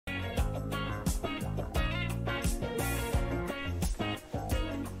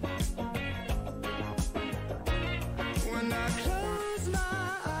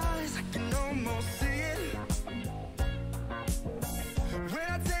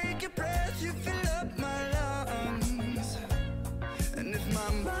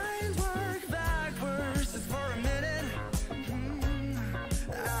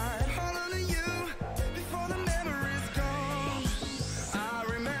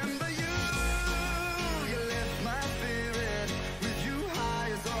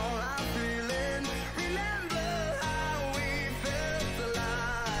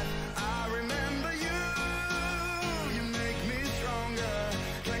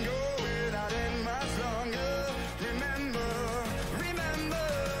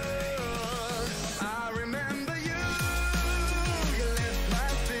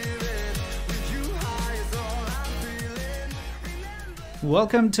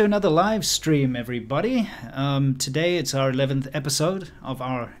welcome to another live stream, everybody. Today it's our 11th episode of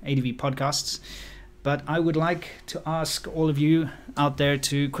our ADV podcasts, but I would like to ask all of you out there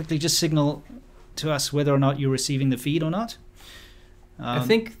to quickly just signal to us whether or not you're receiving the feed or not. I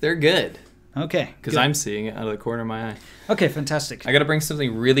think they're good. Okay. Because I'm seeing it out of the corner of my eye. Okay, fantastic. I got to bring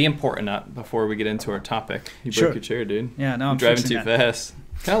something really important up before we get into our topic. You broke your chair, dude. Yeah, no, I'm driving too fast.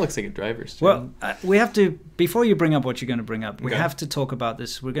 Kind of looks like a driver's chair. Well, we have to, before you bring up what you're going to bring up, we have to talk about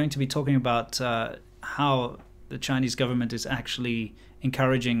this. We're going to be talking about how the Chinese government is actually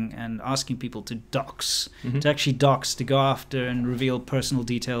encouraging and asking people to dox, to actually dox, to go after and reveal personal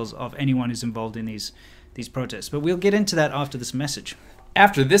details of anyone who's involved in these protests. But we'll get into that after this message.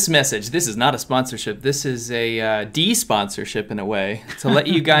 After this message, this is not a sponsorship. This is a de-sponsorship in a way to let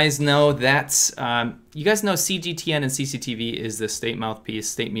you guys know that you guys know CGTN and CCTV is the state mouthpiece,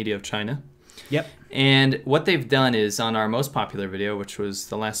 state media of China. Yep. And what they've done is on our most popular video, which was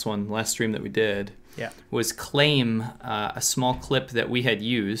the last stream that we did, was claim a small clip that we had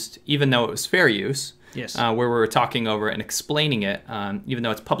used, even though it was fair use. Yes. Where we were talking over it and explaining it, even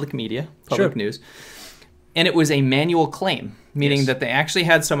though it's public media, public news. And it was a manual claim, meaning that they actually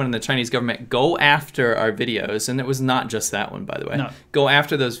had someone in the Chinese government go after our videos, and it was not just that one, by the way. No. Go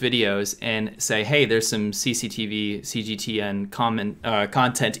after those videos and say, hey, there's some CCTV, CGTN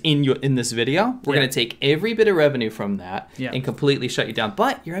content in this video. We're going to take every bit of revenue from that and completely shut you down.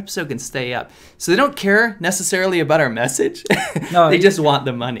 But your episode can stay up. So they don't care necessarily about our message. No, they just want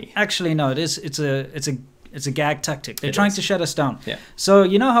the money. Actually, no, it's a gag tactic. They're trying to shut us down. Yeah. So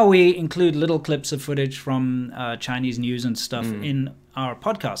you know how we include little clips of footage from Chinese news and stuff in our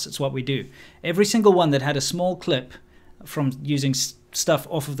podcasts? It's what we do. Every single one that had a small clip from using stuff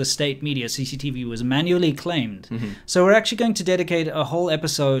off of the state media, CCTV, was manually claimed. So we're actually going to dedicate a whole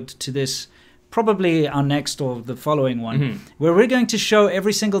episode to this, probably our next or the following one, where we're going to show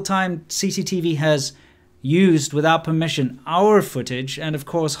every single time CCTV has used without permission our footage, and of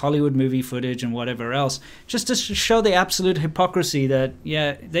course Hollywood movie footage and whatever else, just to show the absolute hypocrisy that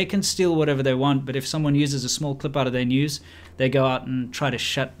they can steal whatever they want, but if someone uses a small clip out of their news, they go out and try to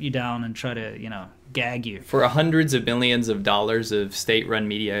shut you down and try to gag you. For hundreds of millions of dollars of state-run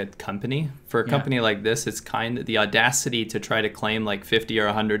media company, for a company like this, it's kind of the audacity to try to claim like $50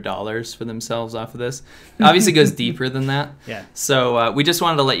 or $100 for themselves off of this. Obviously goes deeper than that. Yeah. So we just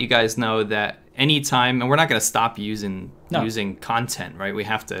wanted to let you guys know that anytime, and we're not going to stop using content, right? We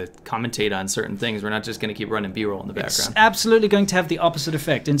have to commentate on certain things. We're not just going to keep running B-roll in the background. It's absolutely going to have the opposite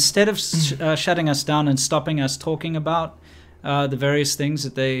effect. Instead of shutting us down and stopping us talking about the various things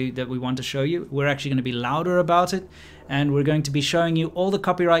that we want to show you, we're actually going to be louder about it, and we're going to be showing you all the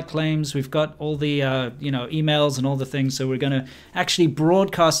copyright claims. We've got all the emails and all the things, so we're going to actually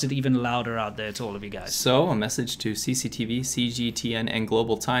broadcast it even louder out there to all of you guys. So a message to CCTV, CGTN, and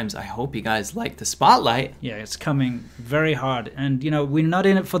Global Times. I hope you guys like the spotlight. Yeah, it's coming very hard, and we're not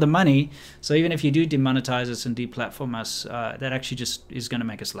in it for the money. So even if you do demonetize us and deplatform us, that actually just is going to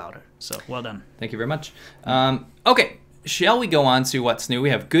make us louder. So well done. Thank you very much. Okay. Shall we go on to what's new?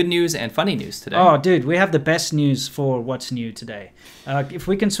 We have good news and funny news today. Oh, dude, we have the best news for what's new today. If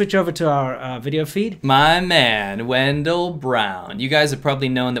we can switch over to our video feed. My man, Wendell Brown. You guys have probably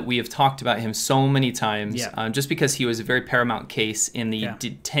known that we have talked about him so many times, just because he was a very paramount case in the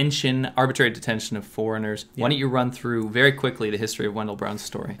arbitrary detention of foreigners. Why don't you run through very quickly the history of Wendell Brown's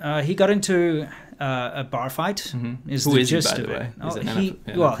story? He got into a bar fight. Is Who the is gist he, by the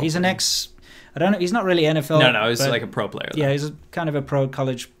way? Well, he's an ex... I don't know. He's not really NFL. No, he's like a pro player. Though. Yeah, he's kind of a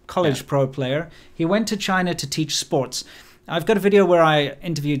college pro player. He went to China to teach sports. I've got a video where I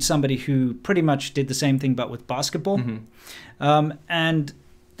interviewed somebody who pretty much did the same thing, but with basketball. And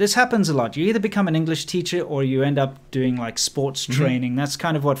this happens a lot. You either become an English teacher or you end up doing like sports training. That's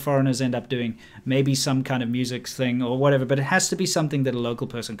kind of what foreigners end up doing. Maybe some kind of music thing or whatever, but it has to be something that a local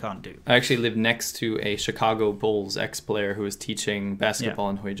person can't do. I actually lived next to a Chicago Bulls ex-player who was teaching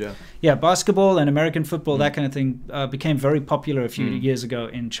basketball in Huizhou. Yeah, basketball and American football, that kind of thing, became very popular a few years ago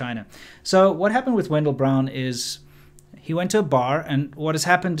in China. So what happened with Wendell Brown is he went to a bar, and what has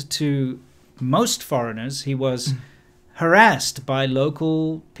happened to most foreigners, he was harassed by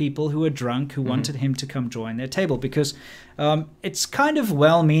local people who were drunk who wanted him to come join their table, because it's kind of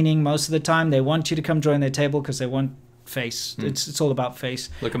well-meaning most of the time. They want you to come join their table because they want face. It's all about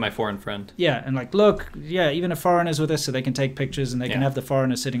face. Look at my foreign friend. Yeah, and like, look, even a foreigner's with us, so they can take pictures and they can have the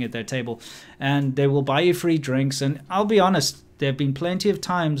foreigner sitting at their table, and they will buy you free drinks. And I'll be honest, there have been plenty of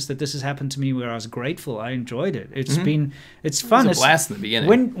times that this has happened to me where I was grateful. I enjoyed it. It's fun. It was a blast in the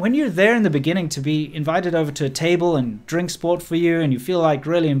beginning. When you're there in the beginning, to be invited over to a table and drink sport for you, and you feel like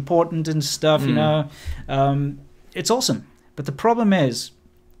really important and stuff, it's awesome. But the problem is,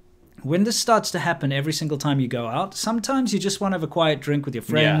 when this starts to happen every single time you go out, sometimes you just want to have a quiet drink with your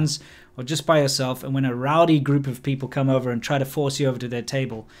friends or just by yourself. And when a rowdy group of people come over and try to force you over to their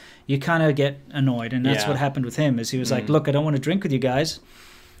table, you kind of get annoyed. And that's what happened with him, is he was like, look, I don't want to drink with you guys.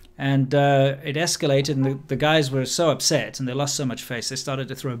 And it escalated, and the guys were so upset and they lost so much face, they started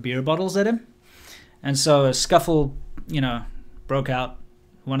to throw beer bottles at him. And so a scuffle, broke out.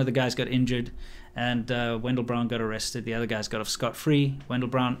 One of the guys got injured, and Wendell Brown got arrested. The other guys got off scot-free. Wendell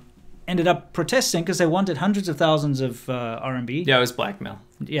Brown ended up protesting because they wanted hundreds of thousands of RMB. Yeah, it was blackmail.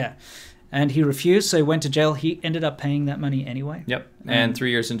 Yeah. And he refused, so he went to jail. He ended up paying that money anyway. Yep. And 3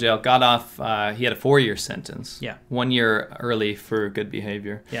 years in jail. Got off, he had a 4-year sentence. Yeah. 1 year early for good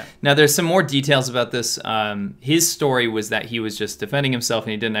behavior. Yeah. Now, there's some more details about this. His story was that he was just defending himself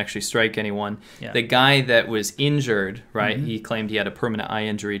and he didn't actually strike anyone. Yeah. The guy that was injured, right, he claimed he had a permanent eye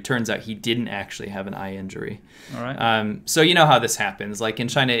injury. Turns out he didn't actually have an eye injury. All right. So you know how this happens. Like in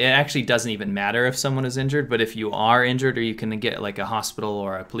China, it actually doesn't even matter if someone is injured, but if you are injured, or you can get like a hospital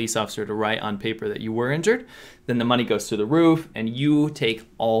or a police officer to write on paper that you were injured, then the money goes to the roof and you take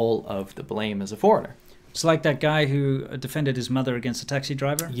all of the blame as a foreigner. It's like that guy who defended his mother against a taxi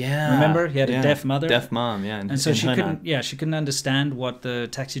driver. Yeah. Remember? He had a deaf mother. Deaf mom, yeah. And so she couldn't understand what the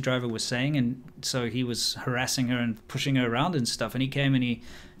taxi driver was saying, and so he was harassing her and pushing her around and stuff. And he came and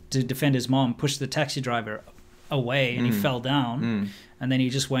to defend his mom, pushed the taxi driver away, and he fell down. And then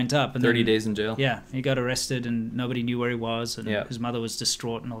he just went up. And 30 days in jail. Yeah, he got arrested and nobody knew where he was, and his mother was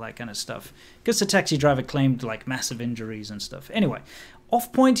distraught and all that kind of stuff. Because the taxi driver claimed like massive injuries and stuff. Anyway,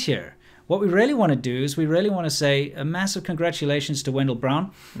 off point here. What we really want to do is we really want to say a massive congratulations to Wendell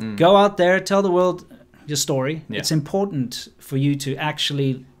Brown. Go out there, tell the world your story. Yeah. It's important for you to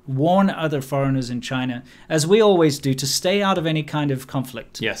actually warn other foreigners in China, as we always do, to stay out of any kind of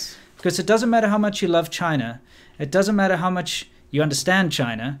conflict. Yes. Because it doesn't matter how much you love China. It doesn't matter how much you understand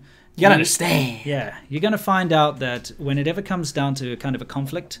China. You gotta understand. Yeah. You're going to find out that when it ever comes down to a kind of a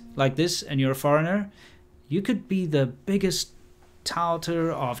conflict like this and you're a foreigner, you could be the biggest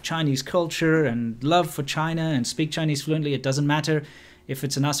touter of Chinese culture and love for China and speak Chinese fluently. It doesn't matter if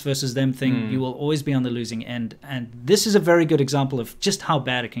it's an us versus them thing. You will always be on the losing end. And this is a very good example of just how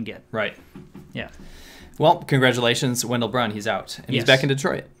bad it can get. Right. Yeah. Well, congratulations, Wendell Brown. He's out. And he's back in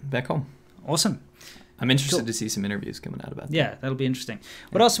Detroit, back home. Awesome. I'm interested to see some interviews coming out about that. Yeah, that'll be interesting.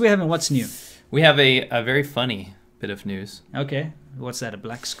 What else do we have and what's new? We have a very funny bit of news. Okay. What's that, a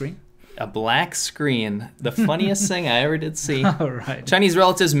black screen? A black screen. The funniest thing I ever did see. All right. Chinese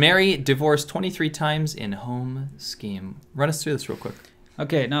relatives marry, divorce 23 times in home scheme. Run us through this real quick.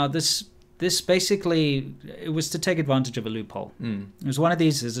 Okay, now this basically, it was to take advantage of a loophole. It was one of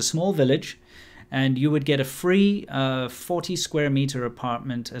these, there's a small village, and you would get a free 40 square meter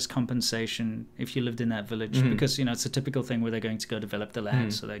apartment as compensation if you lived in that village, because it's a typical thing where they're going to go develop the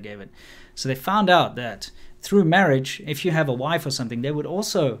land, so they gave it. So they found out that through marriage, if you have a wife or something, they would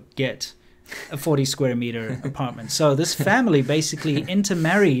also get a 40 square meter apartment. So this family basically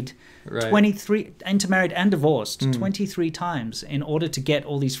intermarried and divorced 23 times in order to get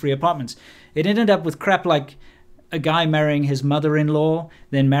all these free apartments. It ended up with crap like a guy marrying his mother-in-law,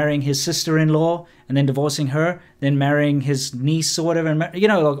 then marrying his sister-in-law, and then divorcing her, then marrying his niece or whatever. And,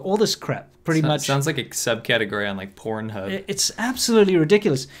 all this crap, pretty much. Sounds like a subcategory on, like, Pornhub. It's absolutely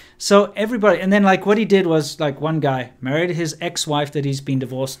ridiculous. So everybody... And then, like, what he did was, like, one guy married his ex-wife that he's been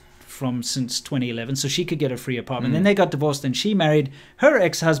divorced from since 2011, so she could get a free apartment. Then they got divorced, and she married her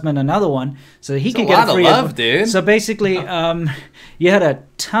ex-husband, another one, so he could get a free apartment. Dude. So basically, you had a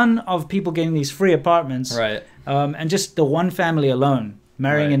ton of people getting these free apartments. Right. And just the one family alone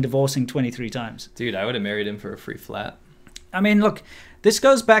marrying and divorcing 23 times. Dude, I would have married him for a free flat. I mean, look, this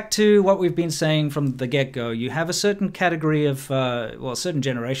goes back to what we've been saying from the get-go. You have a certain category of, a certain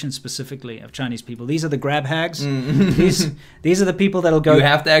generation specifically of Chinese people. These are the grab hags. These are the people that'll go... You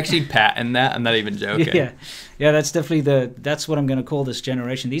have to actually patent that. I'm not even joking. Yeah, that's definitely that's what I'm going to call this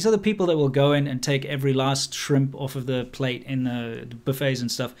generation. These are the people that will go in and take every last shrimp off of the plate in the buffets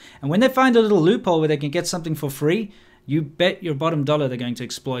and stuff. And when they find a little loophole where they can get something for free, you bet your bottom dollar they're going to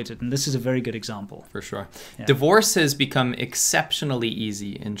exploit it. And this is a very good example. For sure. Yeah. Divorce has become exceptionally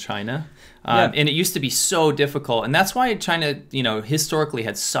easy in China. And it used to be so difficult. And that's why China, historically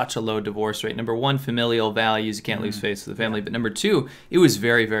had such a low divorce rate. Number one, familial values. You can't lose face with the family. But number two, it was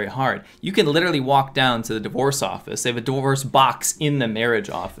very, very hard. You can literally walk down to the divorce office. They have a divorce box in the marriage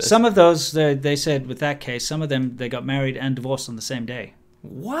office. Some of those, they said with that case, some of them, they got married and divorced on the same day.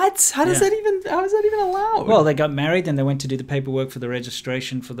 What? How is that even allowed? Well, they got married, then they went to do the paperwork for the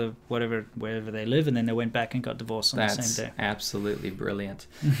registration for the wherever they live, and then they went back and got divorced on the same day. That's absolutely brilliant.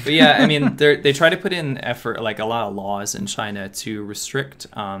 But yeah, I mean, they try to put in effort, like a lot of laws in China to restrict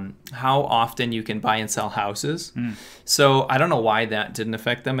how often you can buy and sell houses. So I don't know why that didn't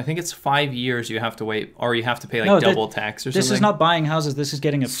affect them. I think it's 5 years you have to wait, or you have to pay double tax or something. This is not buying houses. This is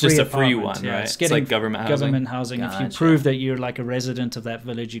getting it's just a free one, yeah, right? It's like government housing. Government housing. Gotcha. If you prove that you're like a resident of that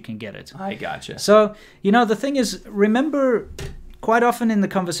village, you can get it. I gotcha. So, the thing is, remember, quite often in the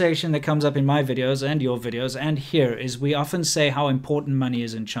conversation that comes up in my videos and your videos and here is we often say how important money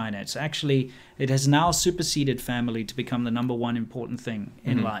is in China. It has now superseded family to become the number one important thing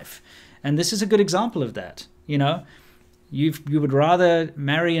in life. And this is a good example of that. You would rather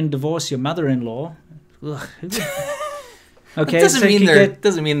marry and divorce your mother-in-law. Okay,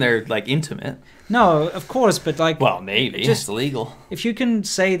 doesn't mean they're like intimate. No, of course, but maybe it's illegal. If you can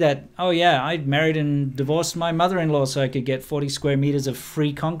say that, oh yeah, I married and divorced my mother-in-law so I could get 40 square meters of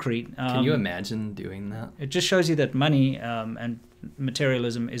free concrete. Can you imagine doing that? It just shows you that money and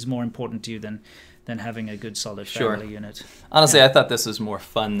materialism is more important to you than having a good solid family unit. Honestly, I thought this was more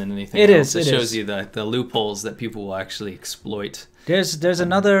fun than anything else. It shows you the loopholes that people will actually exploit. There's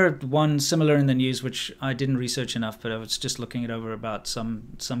another one similar in the news which I didn't research enough, but I was just looking it over about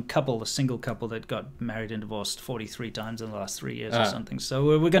some couple, a single couple that got married and divorced 43 times in the last 3 years or something.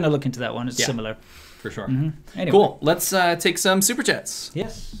 So we're going to look into that one. It's similar. For sure. Anyway. Cool. Let's take some super chats.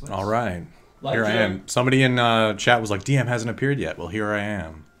 Yes. All right. Here I am. Somebody in chat was like, DM hasn't appeared yet. Well, here I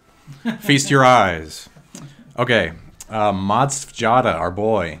am. Feast your eyes. Okay. Mods Jada, our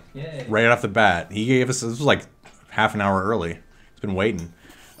boy, right off the bat, he gave us, this was like half an hour early. Been waiting.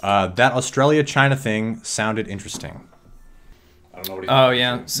 That Australia-China thing sounded interesting. I don't know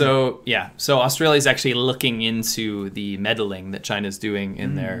what he's So Australia's actually looking into the meddling that China's doing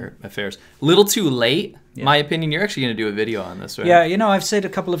in their affairs. Little too late, my opinion. You're actually going to do a video on this, right? Yeah, I've said a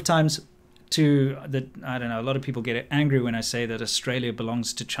couple of times that, I don't know, a lot of people get angry when I say that Australia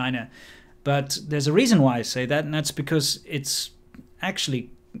belongs to China. But there's a reason why I say that, and that's because it's actually,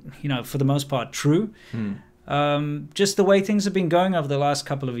 for the most part, true. Just the way things have been going over the last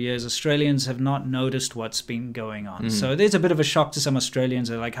couple of years, Australians have not noticed what's been going on. So there's a bit of a shock to some Australians.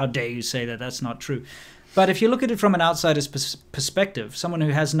 They're like, how dare you say that? That's not true. But if you look at it from an outsider's perspective, someone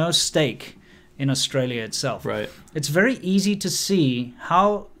who has no stake in Australia itself, right, it's very easy to see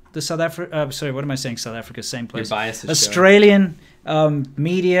how the South Africa, South Africa, same place. Your bias is Australian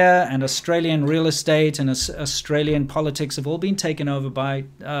media and Australian real estate and Australian politics have all been taken over by,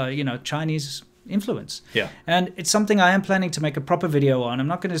 Chinese influence. Yeah. And it's something I am planning to make a proper video on. I'm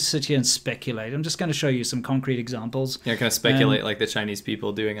not going to sit here and speculate. I'm just going to show you some concrete examples. You're going to speculate like the Chinese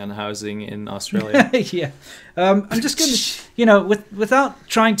people doing on housing in Australia. Yeah. I'm just going to, without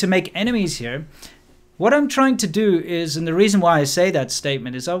trying to make enemies here, what I'm trying to do is, and the reason why I say that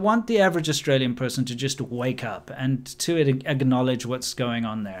statement is I want the average Australian person to just wake up and to acknowledge what's going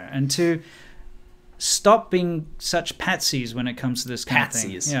on there and to stop being such patsies when it comes to this kind of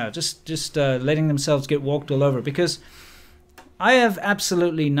thing. Yeah, just letting themselves get walked all over. Because I have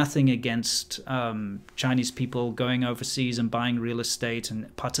absolutely nothing against Chinese people going overseas and buying real estate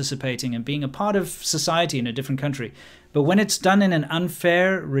and participating and being a part of society in a different country. But when it's done in an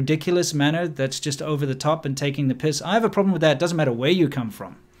unfair, ridiculous manner that's just over the top and taking the piss, I have a problem with that. It doesn't matter where you come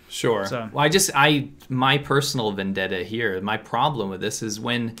from. Sure. So, well, my personal vendetta here, my problem with this is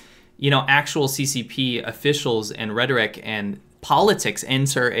when actual CCP officials and rhetoric and politics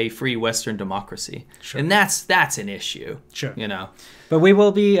enter a free Western democracy. Sure. And that's an issue. Sure. But we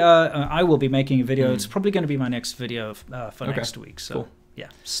will be, I will be making a video. It's probably going to be my next video for next week. So, cool. Yeah,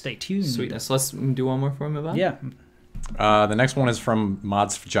 stay tuned. Sweetness. Let's do one more for him about. Yeah. The next one is from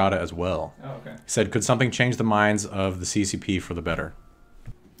Mods Fajada as well. Oh, okay. He said, could something change the minds of the CCP for the better?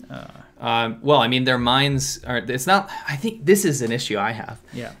 Well, I mean, their minds are, it's not, I think this is an issue I have.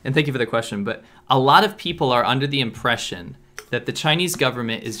 Yeah. And thank you for the question. But a lot of people are under the impression that the Chinese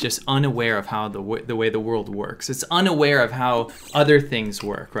government is just unaware of how the way the world works. It's unaware of how other things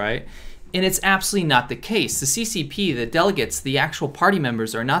work, right? And it's absolutely not the case. The CCP, the delegates, the actual party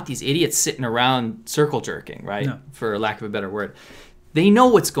members are not these idiots sitting around circle jerking, right? No. For lack of a better word. They know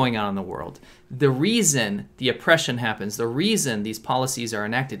what's going on in the world. The reason the oppression happens, the reason these policies are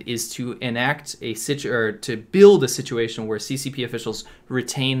enacted is to enact to build a situation where CCP officials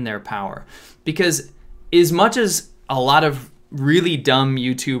retain their power. Because as much as a lot of really dumb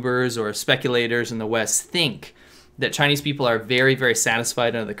YouTubers or speculators in the West think that Chinese people are very, very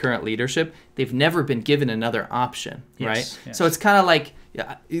satisfied under the current leadership, they've never been given another option, right? Yes. So it's kind of like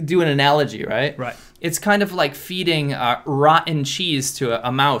do an analogy, right? Right. It's kind of like feeding rotten cheese to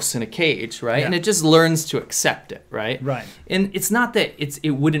a mouse in a cage, right? Yeah. And it just learns to accept it, right? Right. And it's not that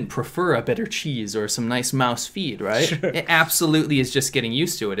it wouldn't prefer a better cheese or some nice mouse feed, right? Sure. It absolutely is just getting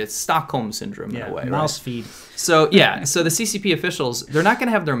used to it. It's Stockholm syndrome in a way, mouse right? feed. So yeah, so the CCP officials, they're not going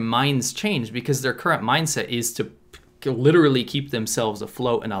to have their minds changed because their current mindset is to literally keep themselves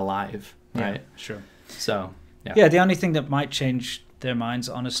afloat and alive, right? Yeah, sure. So yeah, the only thing that might change their minds,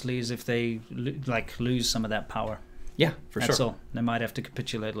 honestly, is if they lose some of that power. Yeah, for sure. That's all. They might have to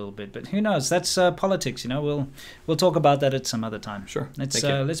capitulate a little bit, but who knows? That's politics, you know. We'll talk about that at some other time. Sure.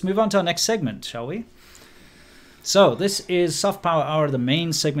 Let's move on to our next segment, shall we? So this is Soft Power Hour, the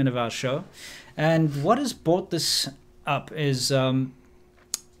main segment of our show, and what has brought this up is some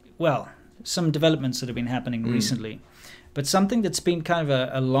developments that have been happening recently. But something that's been kind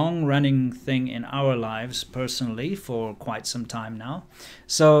of a long-running thing in our lives personally for quite some time now.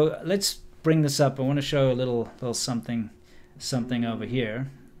 So let's bring this up. I want to show a little something over here.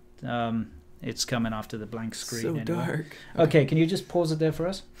 It's coming after the blank screen. So dark. Okay, can you just pause it there for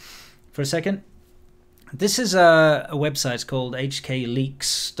us for a second? This is a website. It's called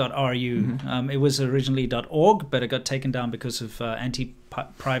hkleaks.ru. It was originally .org, but it got taken down because of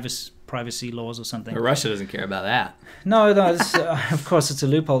anti-privacy laws or something. But Russia doesn't care about that. No, this, of course, it's a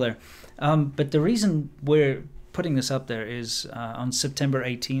loophole there. But the reason we're putting this up there is on September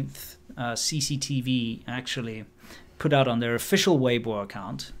 18th, CCTV actually put out on their official Weibo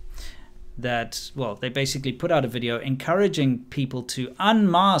account that, they basically put out a video encouraging people to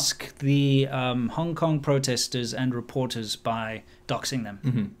unmask the Hong Kong protesters and reporters by doxing them.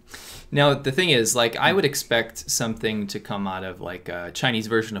 Mm-hmm. Now, the thing is, I would expect something to come out of, a Chinese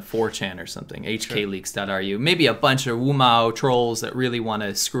version of 4chan or something, hkleaks.ru. Maybe a bunch of Wu Mao trolls that really want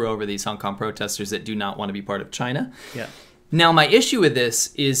to screw over these Hong Kong protesters that do not want to be part of China. Yeah. Now, my issue with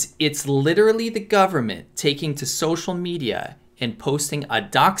this is it's literally the government taking to social media and posting a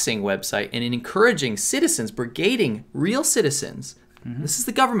doxing website and encouraging citizens, brigading real citizens, this is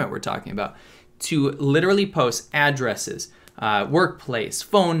the government we're talking about, to literally post addresses, workplace,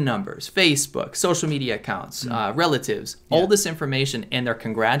 phone numbers, Facebook, social media accounts, relatives, all this information, and they're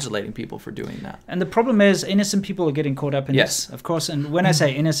congratulating people for doing that. And the problem is innocent people are getting caught up in this, of course. And when I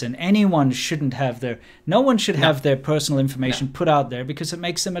say innocent, anyone shouldn't have no one should have their personal information put out there because it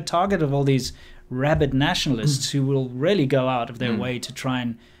makes them a target of all these rabid nationalists who will really go out of their way to try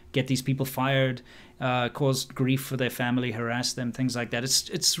and get these people fired, cause grief for their family, harass them, things like that.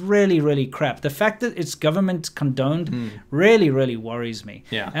 It's really, really crap. The fact that it's government condoned really, really worries me.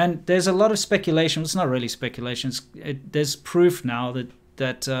 Yeah. And there's a lot of speculation. It's not really speculation. There's proof now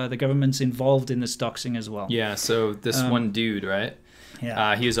that the government's involved in this doxing as well. Yeah, so this one dude, right?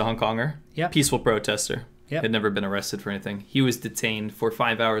 Yeah. He was a Hong Konger, peaceful protester. Yep. Had never been arrested for anything. He was detained for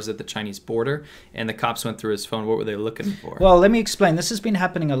 5 hours at the Chinese border, and the cops went through his phone. What were they looking for? Well, let me explain. This has been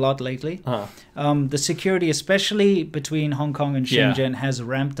happening a lot lately. Uh-huh. The security, especially between Hong Kong and Shenzhen, has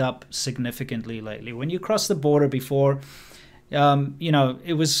ramped up significantly lately. When you cross the border before,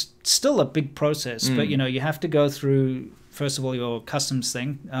 it was still a big process, but, you have to go through, first of all, your customs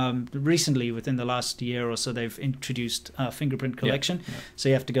thing. Recently, within the last year or so, they've introduced fingerprint collection. Yeah. So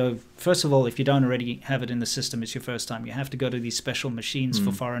you have to go, first of all, if you don't already have it in the system, it's your first time, you have to go to these special machines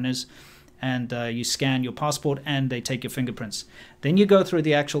for foreigners, and you scan your passport and they take your fingerprints. Then you go through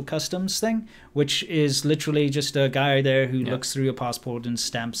the actual customs thing, which is literally just a guy there who looks through your passport and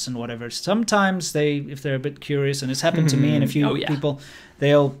stamps and whatever. Sometimes if they're a bit curious, and it's happened to me and a few people,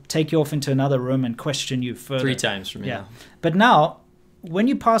 they'll take you off into another room and question you further. 3 times for me. Yeah. But now, when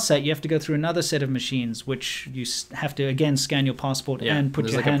you pass that, you have to go through another set of machines, which you have to, again, scan your passport and put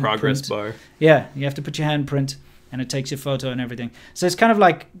your handprint. There's a progress bar. Yeah, you have to put your handprint, and it takes your photo and everything. So it's kind of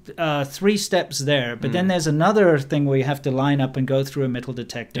like 3 steps there. But then there's another thing where you have to line up and go through a metal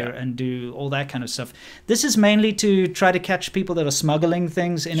detector and do all that kind of stuff. This is mainly to try to catch people that are smuggling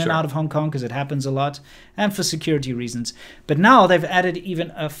things in and out of Hong Kong, because it happens a lot, and for security reasons. But now they've added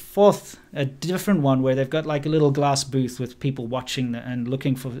even a different one, where they've got like a little glass booth with people watching and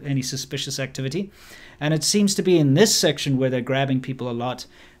looking for any suspicious activity. And it seems to be in this section where they're grabbing people a lot.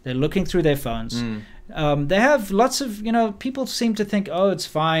 They're looking through their phones. They have lots of, people seem to think, oh, it's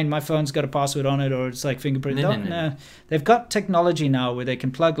fine, my phone's got a password on it, or it's like fingerprint. No. They've got technology now where they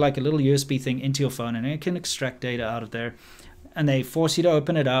can plug like a little USB thing into your phone, and it can extract data out of there. And they force you to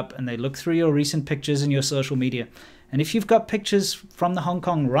open it up, and they look through your recent pictures in your social media. And if you've got pictures from the Hong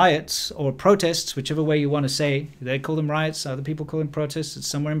Kong riots or protests, whichever way you want to say, they call them riots, other people call them protests, it's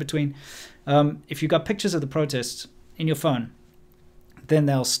somewhere in between. If you've got pictures of the protests in your phone, then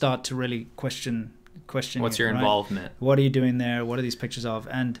they'll start to really question question What's you, your right? involvement? What are you doing there? What are these pictures of?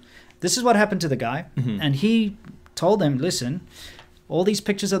 And this is what happened to the guy. And he told them, listen, all these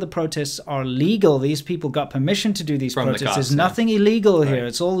pictures of the protests are legal. These people got permission to do these protests. There's nothing illegal here.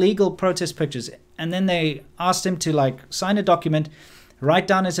 It's all legal protest pictures. And then they asked him to like sign a document, write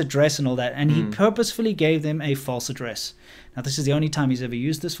down his address and all that. And he purposefully gave them a false address. Now, this is the only time he's ever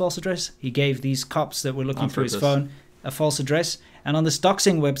used this false address. He gave these cops that were looking through his phone a false address. And on this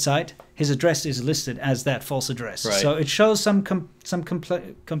doxing website, his address is listed as that false address. Right. So it shows some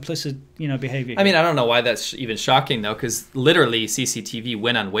complicit, behavior. I mean, I don't know why that's even shocking though, because literally CCTV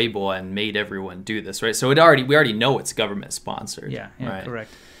went on Weibo and made everyone do this, right? So we already know it's government sponsored. Yeah, right?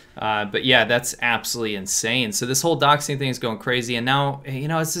 Correct. But yeah, that's absolutely insane. So this whole doxing thing is going crazy, and now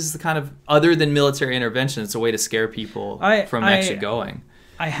this is the kind of, other than military intervention, it's a way to scare people from actually going.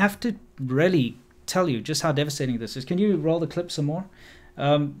 I have to really tell you just how devastating this is. Can you roll the clip some more?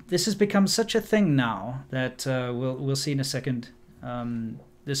 This has become such a thing now that we'll see in a second.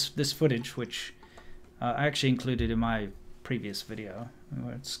 This footage, which I actually included in my previous video.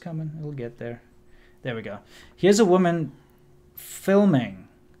 Where it's coming, it'll get there. There we go. Here's a woman filming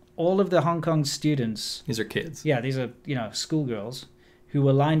all of the Hong Kong students. These are kids. Yeah, these are schoolgirls who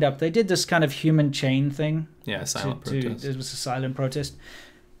were lined up. They did this kind of human chain thing. Yeah, silent protest. It was a silent protest.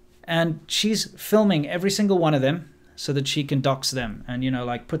 And she's filming every single one of them so that she can dox them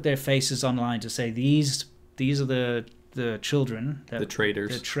and, put their faces online to say, these are the children. The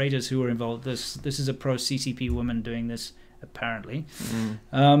traitors. The traitors who were involved. This is a pro-CCP woman doing this, apparently.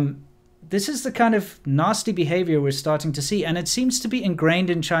 This is the kind of nasty behavior we're starting to see. And it seems to be ingrained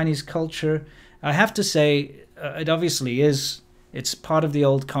in Chinese culture. I have to say, it obviously is. It's part of the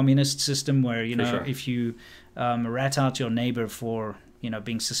old communist system where, if you rat out your neighbor for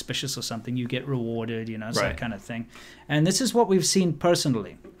being suspicious or something, you get rewarded, it's that kind of thing. And this is what we've seen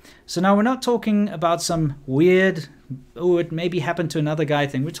personally. So now we're not talking about some weird, it maybe happened to another guy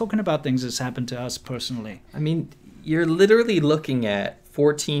thing. We're talking about things that's happened to us personally. I mean, you're literally looking at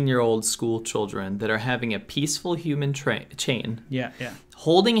 14-year-old school children that are having a peaceful human chain. Yeah.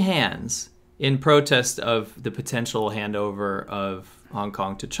 Holding hands in protest of the potential handover of Hong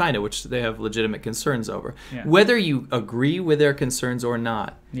Kong to China, which they have legitimate concerns over. Yeah. Whether you agree with their concerns or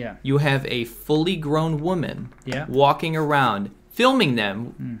not, you have a fully grown woman walking around, filming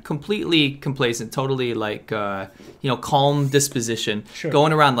them, completely complacent, totally calm disposition,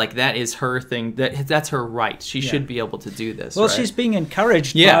 going around like that is her thing. That's her right. She should be able to do this. Well, she's being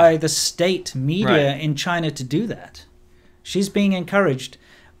encouraged by the state media in China to do that. She's being encouraged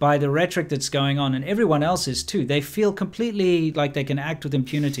by the rhetoric that's going on, and everyone else is too. They feel completely like they can act with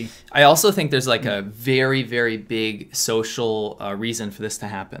impunity. I also think there's a very, very big social reason for this to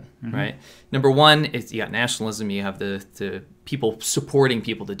happen, right? Number one, is you got nationalism, you have the people supporting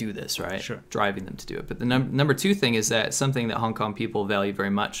people to do this, right? Sure. Driving them to do it. But the number two thing is that something that Hong Kong people value very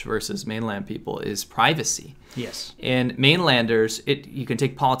much versus mainland people is privacy. Yes. And mainlanders, you can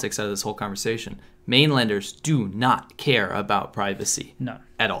take politics out of this whole conversation. Mainlanders do not care about privacy. No.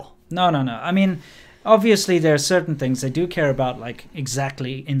 At all. No. I mean, obviously there are certain things they do care about, like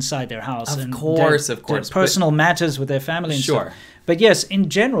exactly inside their house. Of course. Their personal matters with their family and stuff. But yes, in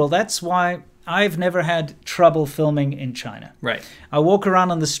general, that's why I've never had trouble filming in China. Right. I walk around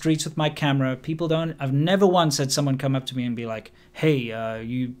on the streets with my camera. I've never once had someone come up to me and be like, hey,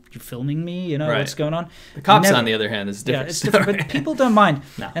 you filming me? What's going on? The cops, on the other hand, is different. Yeah, it's different, but people don't mind.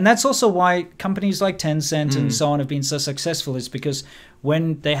 No. And that's also why companies like Tencent and so on have been so successful, is because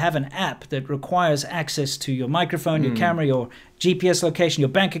when they have an app that requires access to your microphone, your camera, your GPS location, your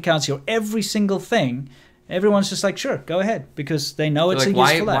bank accounts, your every single thing, everyone's just like, sure, go ahead, because they know it's a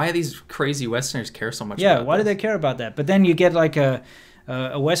useful app. Why do these crazy Westerners care so much about that? Yeah, why do they care about that? But then you get like a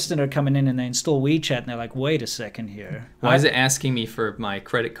Westerner coming in and they install WeChat and they're like, wait a second here. Why is it asking me for my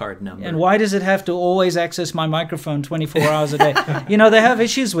credit card number? And why does it have to always access my microphone 24 hours a day? They have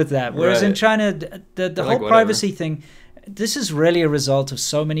issues with that. Whereas in China, the whole privacy thing, this is really a result of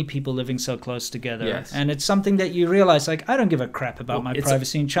so many people living so close together. Yes. And it's something that you realize, I don't give a crap about my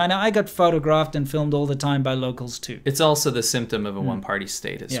privacy in China. I got photographed and filmed all the time by locals too. It's also the symptom of a one-party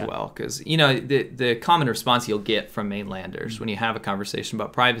state as well. Because, the common response you'll get from mainlanders when you have a conversation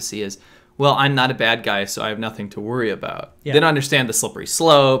about privacy is, well, I'm not a bad guy, so I have nothing to worry about. Yeah. They don't understand the slippery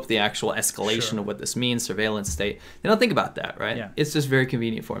slope, the actual escalation of what this means, surveillance state. They don't think about that, right? Yeah. It's just very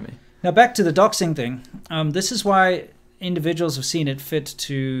convenient for me. Now, back to the doxing thing. This is why individuals have seen it fit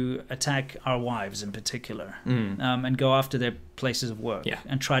to attack our wives in particular, and go after their places of work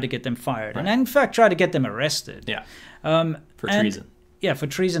and try to get them fired. Right. And in fact, try to get them arrested. Yeah. For treason. Yeah, for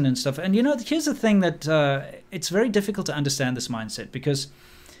treason and stuff. And, here's the thing that it's very difficult to understand this mindset because,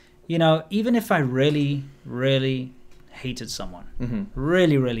 you know, even if I really, really hated someone,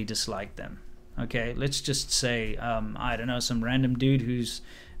 really, really disliked them, okay, let's just say, I don't know, some random dude who's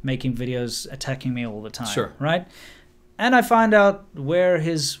making videos attacking me all the time, sure, right? And I find out where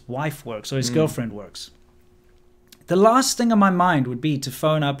his wife works or his girlfriend works. The last thing on my mind would be to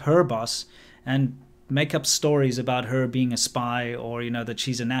phone up her boss and make up stories about her being a spy, or, you know, that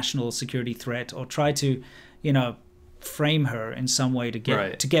she's a national security threat, or try to, you know, frame her in some way to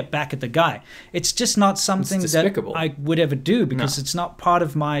get back at the guy. It's just not something that I would ever do, because it's not part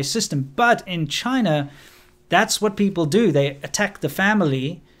of my system. But in China, that's what people do. They attack the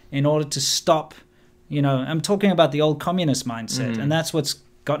family in order to stop, you know, I'm talking about the old communist mindset, and that's what's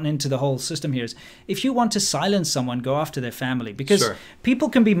gotten into the whole system here. Is if you want to silence someone, go after their family, because people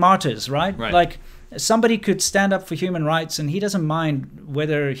can be martyrs, right? Like, somebody could stand up for human rights and he doesn't mind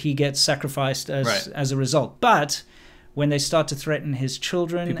whether he gets sacrificed as a result. But when they start to threaten his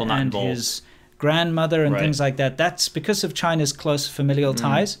children and his grandmother and things like that, that's because of China's close familial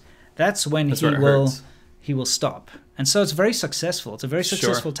ties. That's when he will stop. And so it's very successful. It's a very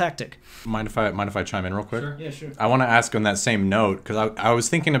successful tactic. Mind if I chime in real quick? Sure. Yeah, sure. I want to ask on that same note, because I was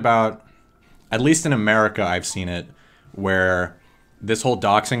thinking about, at least in America, I've seen it, where this whole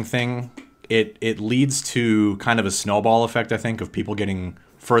doxing thing, it leads to kind of a snowball effect, I think, of people getting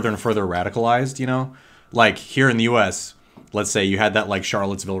further and further radicalized, you know? Like, here in the U.S., let's say you had that, like,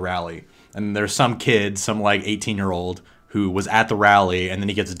 Charlottesville rally, and there's some kid, some, like, 18-year-old who was at the rally, and then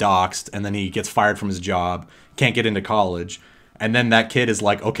he gets doxed, and then he gets fired from his job, can't get into college, and then that kid is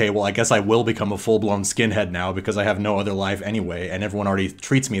like, okay, well, I guess I will become a full-blown skinhead now because I have no other life anyway, and everyone already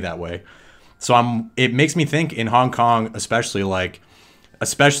treats me that way. So it makes me think in Hong Kong, especially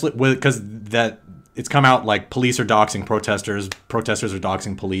because that it's come out like police are doxing protesters are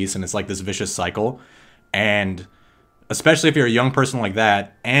doxing police, and it's like this vicious cycle. And especially if you're a young person like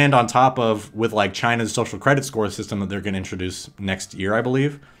that, and on top of with like China's social credit score system that they're going to introduce next year, I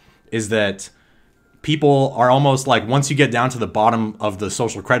believe, is that people are almost like, once you get down to the bottom of the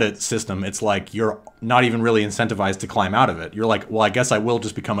social credit system, it's like you're not even really incentivized to climb out of it. You're like, well, I guess I will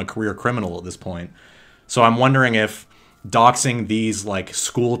just become a career criminal at this point. So I'm wondering if doxing these like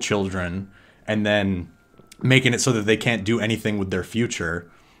school children and then making it so that they can't do anything with their future,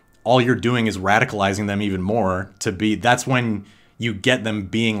 all you're doing is radicalizing them even more to be, that's when you get them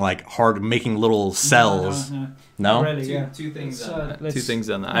being like hard, making little cells. No? Really, two things on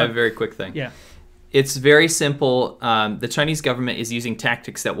that. I have a very quick thing. Yeah. It's very simple. The Chinese government is using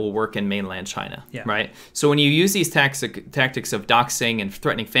tactics that will work in mainland China, right? So when you use these tactics of doxing and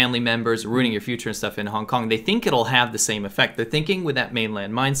threatening family members, ruining your future and stuff in Hong Kong, they think it'll have the same effect. They're thinking with that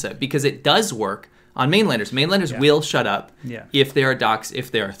mainland mindset, because it does work on mainlanders. Mainlanders will shut up if they are doxed,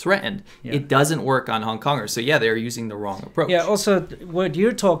 if they are threatened. It doesn't work on Hong Kongers. So they're using the wrong approach. Yeah, also what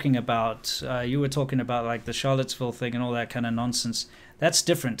you're talking about, you were talking about like the Charlottesville thing and all that kind of nonsense. That's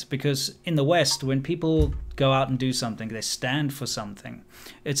different, because in the West, when people go out and do something, they stand for something.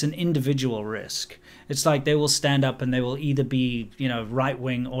 It's an individual risk. It's like they will stand up and they will either be, you know, right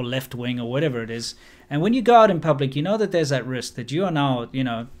wing or left wing or whatever it is. And when you go out in public, you know that there's that risk that you are now, you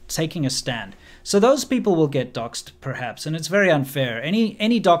know, taking a stand. So those people will get doxed, perhaps, and it's very unfair.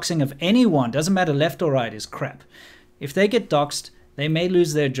 Any doxing of anyone, doesn't matter left or right, is crap. If they get doxed, they may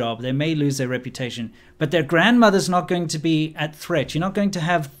lose their job, they may lose their reputation, but their grandmother's not going to be at threat. You're not going to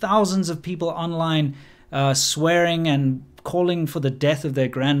have thousands of people online swearing and calling for the death of their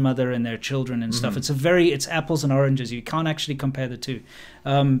grandmother and their children and stuff. It's apples and oranges. You can't actually compare the two.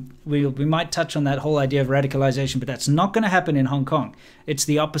 We might touch on that whole idea of radicalization, but that's not going to happen in Hong Kong. It's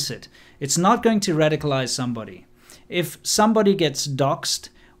the opposite. It's not going to radicalize somebody. If somebody gets doxed,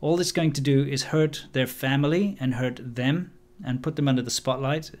 all it's going to do is hurt their family and hurt them and put them under the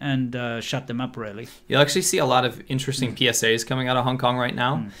spotlight and shut them up, really. You'll actually see a lot of interesting PSAs coming out of Hong Kong right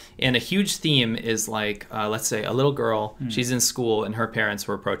now. And a huge theme is like, let's say a little girl, she's in school and her parents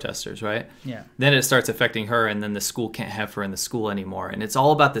were protesters, right? Yeah. Then it starts affecting her, and then the school can't have her in the school anymore. And it's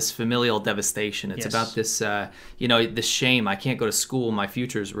all about this familial devastation. It's about this, this shame. I can't go to school. My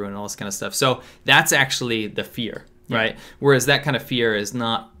future's ruined, all this kind of stuff. So that's actually the fear, right? Whereas that kind of fear is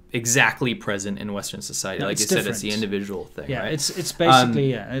not exactly present in Western society. Like you said, it's the individual thing, right? It's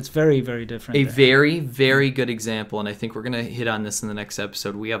basically, it's very, very different. A very, very good example, and I think we're going to hit on this in the next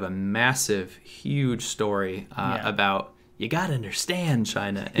episode. We have a massive, huge story about, you got to understand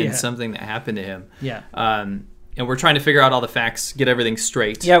China, and something that happened to him. and we're trying to figure out all the facts, get everything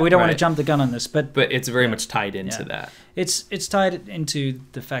straight. Yeah, we don't want to jump the gun on this, but it's very much tied into that. It's tied into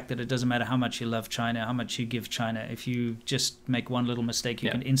the fact that it doesn't matter how much you love China, how much you give China. If you just make one little mistake, you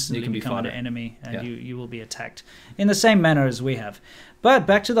can instantly become an enemy, and you will be attacked in the same manner as we have. But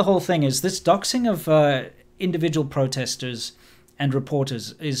back to the whole thing: is this doxing of individual protesters and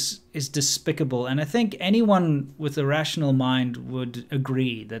reporters is despicable, and I think anyone with a rational mind would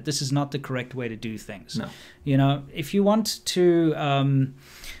agree that this is not the correct way to do things. No. You know, if you want to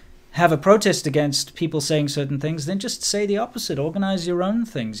have a protest against people saying certain things, then just say the opposite. Organize your own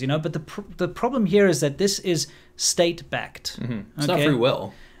things, you know. But the problem here is that this is state-backed. It's not free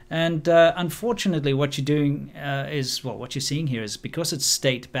will. And unfortunately, what you're doing what you're seeing here is because it's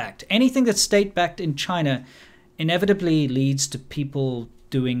state-backed. Anything that's state-backed in China inevitably leads to people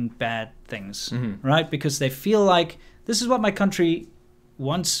doing bad things, right? Because they feel like, this is what my country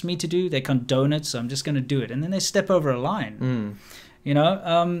wants me to do. They condone it, so I'm just going to do it. And then they step over a line, you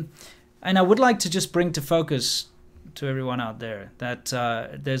know? And I would like to just bring to focus to everyone out there that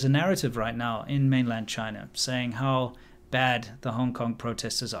there's a narrative right now in mainland China saying how bad the Hong Kong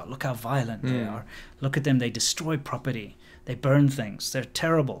protesters are. Look how violent they are. Look at them. They destroy property. They burn things. They're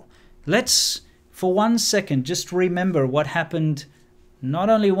terrible. Let's, for 1 second, just remember what happened not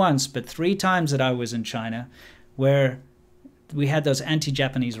only once, but 3 times that I was in China, where we had those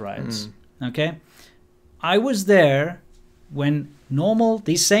anti-Japanese riots, okay? I was there when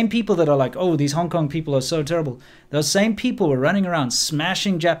these same people that are like, oh, these Hong Kong people are so terrible, those same people were running around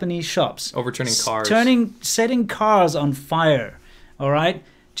smashing Japanese shops. Overturning cars. Setting cars on fire, all right?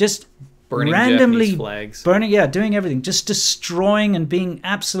 Just burning randomly Japanese flags. Doing everything. Just destroying and being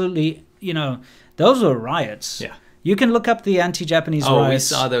absolutely, you know, those were riots. Yeah. You can look up the anti-Japanese riots. Oh, we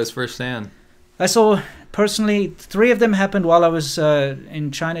saw those firsthand. I saw, personally, 3 of them happened while I was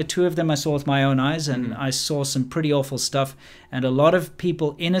in China. 2 of them I saw with my own eyes, and I saw some pretty awful stuff. And a lot of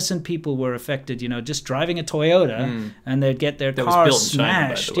people, innocent people, were affected, you know, just driving a Toyota, and they'd get their cars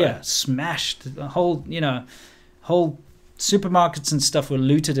smashed. Smashed. The whole, you know, whole supermarkets and stuff were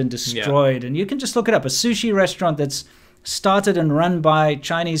looted and destroyed. And you can just look it up. A sushi restaurant that's started and run by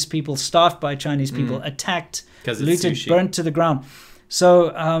Chinese people, staffed by Chinese people, attacked, looted, burnt to the ground.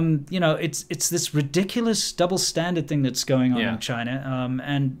 So, you know, it's this ridiculous double standard thing that's going on in China,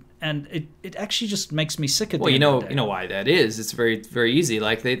 and it actually just makes me sick at the end of the day. You know why that is. It's very, very easy.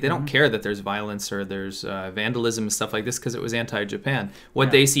 Like, they don't care that there's violence or there's vandalism and stuff like this because it was anti-Japan.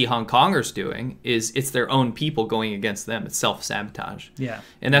 What they see Hong Kongers doing is it's their own people going against them. It's self-sabotage. Yeah.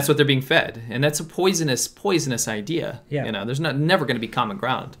 And that's what they're being fed. And that's a poisonous idea. Yeah. You know, there's never going to be common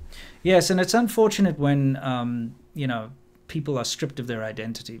ground. Yes, and it's unfortunate when, you know, people are stripped of their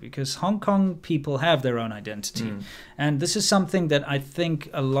identity, because Hong Kong people have their own identity. And this is something that I think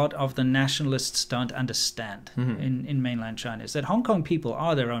a lot of the nationalists don't understand in mainland China, is that Hong Kong people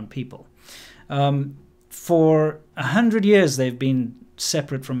are their own people. For 100 years, they've been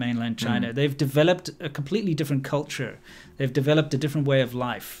separate from mainland China. They've developed a completely different culture. They've developed a different way of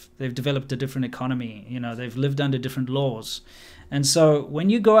life. They've developed a different economy. You know, they've lived under different laws. And so when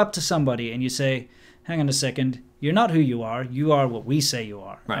you go up to somebody and you say, hang on a second, you're not who you are what we say you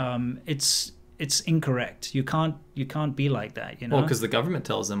are. Right. It's incorrect. You can't be like that, you know? Well, because the government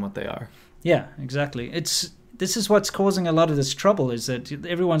tells them what they are. Yeah, exactly. This is what's causing a lot of this trouble, is that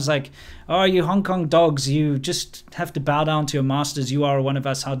everyone's like, oh, you Hong Kong dogs, you just have to bow down to your masters. You are one of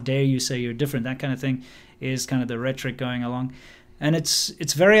us. How dare you say you're different? That kind of thing is kind of the rhetoric going along. And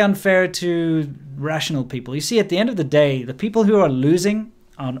it's very unfair to rational people. You see, at the end of the day, the people who are losing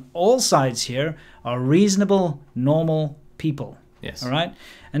on all sides here are reasonable, normal people. Yes. All right?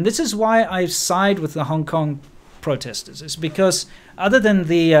 And this is why I side with the Hong Kong protesters. It's because other than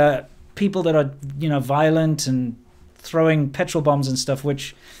the people that are, you know, violent and throwing petrol bombs and stuff,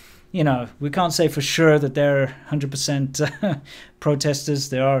 which, you know, we can't say for sure that they're 100% protesters.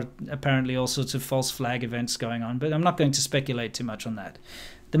 There are apparently all sorts of false flag events going on, but I'm not going to speculate too much on that.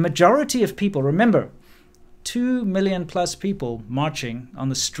 The majority of people, remember, 2 million plus people marching on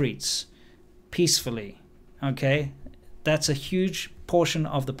the streets peacefully, okay? That's a huge portion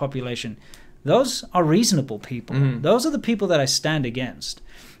of the population. Those are reasonable people. Those are the people that I stand against.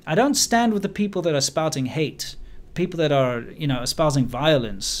 I don't stand with the people that are spouting hate, people that are, you know, espousing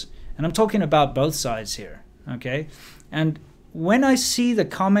violence. And I'm talking about both sides here, okay? And when I see the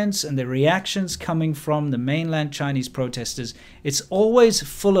comments and the reactions coming from the mainland Chinese protesters, it's always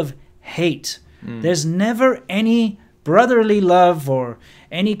full of hate. There's never any brotherly love or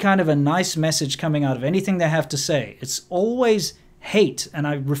any kind of a nice message coming out of anything they have to say. It's always hate, and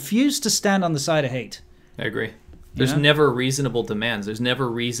I refuse to stand on the side of hate. I agree. There's never reasonable demands. There's never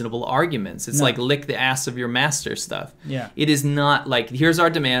reasonable arguments. It's like lick the ass of your master stuff. Yeah. It is not like, here's our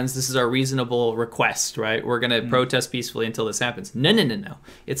demands. This is our reasonable request, right? We're going to protest peacefully until this happens. No.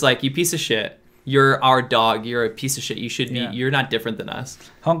 It's like, you piece of shit. You're our dog. You're a piece of shit. You should be. You're not different than us.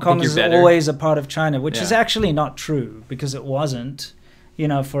 Hong Kong is always a part of China, which is actually not true because it wasn't.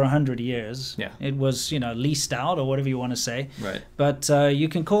 For 100 years. Yeah. It was, leased out or whatever you want to say. Right. But you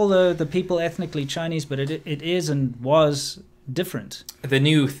can call the people ethnically Chinese, but it is and was different. The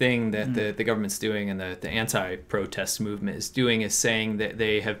new thing that the government's doing and the anti-protest movement is doing is saying that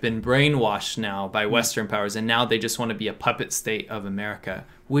they have been brainwashed now by Western powers, and now they just want to be a puppet state of America,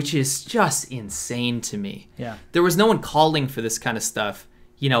 which is just insane to me. Yeah. There was no one calling for this kind of stuff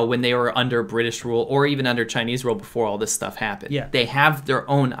when they were under British rule or even under Chinese rule before all this stuff happened. Yeah. They have their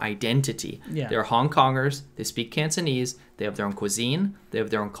own identity. Yeah. They're Hong Kongers. They speak Cantonese. They have their own cuisine. They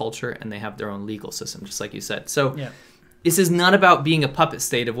have their own culture. And they have their own legal system, just like you said. So this is not about being a puppet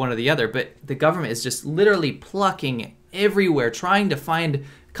state of one or the other, but the government is just literally plucking everywhere, trying to find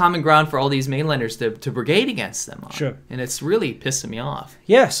common ground for all these mainlanders to brigade against them on. Sure. And it's really pissing me off.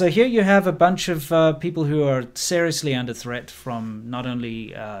 Yeah, so here you have a bunch of people who are seriously under threat from not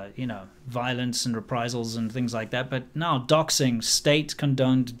only, violence and reprisals and things like that, but now doxing,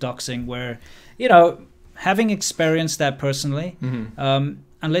 state-condoned doxing, where, having experienced that personally,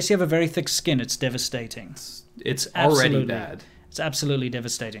 unless you have a very thick skin, it's devastating. It's already bad. It's absolutely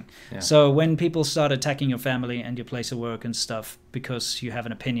devastating. Yeah. So when people start attacking your family and your place of work and stuff because you have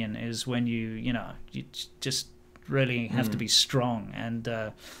an opinion is when you just really have to be strong. And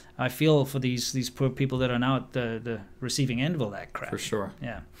I feel for these poor people that are now at the receiving end of all that crap. For sure.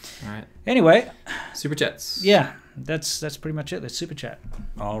 Yeah. All right. Anyway. Super chats. Yeah, that's pretty much it. That's super chat.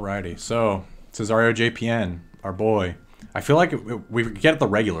 Alrighty. So, Cesario JPN, our boy. I feel like we get the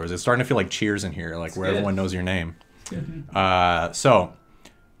regulars. It's starting to feel like Cheers in here, like where everyone knows your name. So,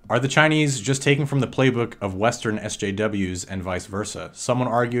 are the Chinese just taking from the playbook of Western SJWs and vice versa? Someone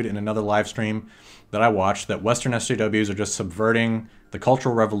argued in another live stream that I watched that Western SJWs are just subverting the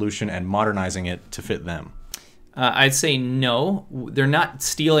Cultural Revolution and modernizing it to fit them. I'd say no. They're not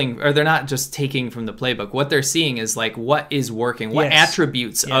stealing, or they're not just taking from the playbook. What they're seeing is like what is working, what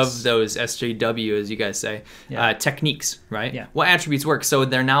attributes of those SJW, as you guys say, techniques, right? Yeah. What attributes work? So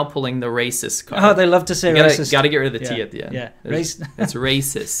they're now pulling the racist card. Oh, they love to say racist. Got to get rid of the T at the end. Yeah, it's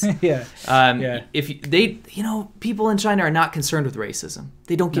racist. Yeah. If they, people in China are not concerned with racism.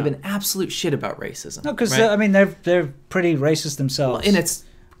 They don't give an absolute shit about racism. No, because they're pretty racist themselves. Well, and it's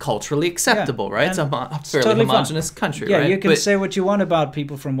culturally acceptable, right? It's a fairly totally homogenous country, right? Yeah, you can say what you want about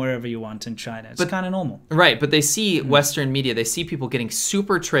people from wherever you want in China. It's kind of normal. Right, but they see Western media, they see people getting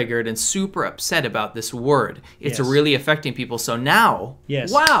super triggered and super upset about this word. It's really affecting people. So now,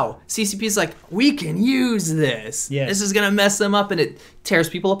 wow, CCP's like, we can use this. Yes. This is going to mess them up, and it tears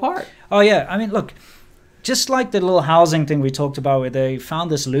people apart. Oh, yeah. I mean, look, just like the little housing thing we talked about where they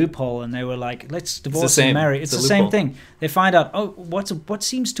found this loophole and they were like, let's divorce and marry. It's the same thing. They find out, what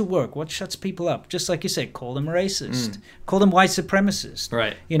seems to work? What shuts people up? Just like you said, call them racist. Call them white supremacist.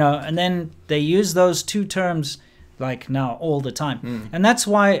 Right. And then they use those two terms like now all the time. And that's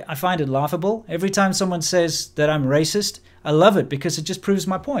why I find it laughable. Every time someone says that I'm racist, I love it because it just proves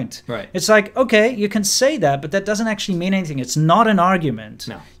my point. Right. It's like, okay, you can say that, but that doesn't actually mean anything. It's not an argument.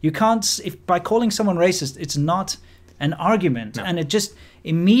 No. You can't, by calling someone racist, it's not an argument. No. And it just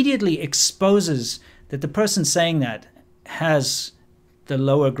immediately exposes that the person saying that has the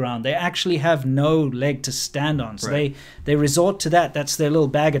lower ground. They actually have no leg to stand on. So they resort to that. That's their little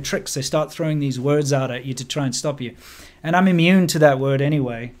bag of tricks. They start throwing these words out at you to try and stop you. And I'm immune to that word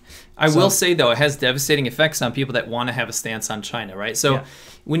anyway. I will say, though, it has devastating effects on people that want to have a stance on China, right? So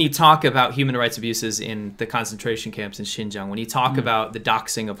when you talk about human rights abuses in the concentration camps in Xinjiang, when you talk about the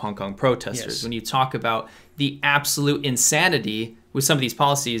doxing of Hong Kong protesters, when you talk about the absolute insanity with some of these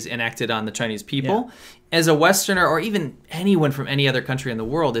policies enacted on the Chinese people, as a Westerner or even anyone from any other country in the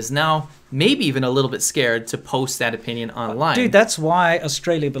world is now maybe even a little bit scared to post that opinion online. Dude, that's why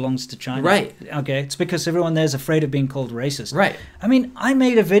Australia belongs to China. Right. Okay, it's because everyone there's afraid of being called racist. Right. I mean, I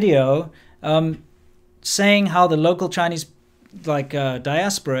made a video saying how the local Chinese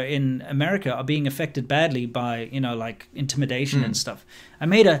diaspora in America are being affected badly by, intimidation and stuff. I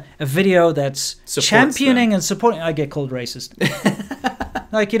made a video that's championing and supporting. I get called racist.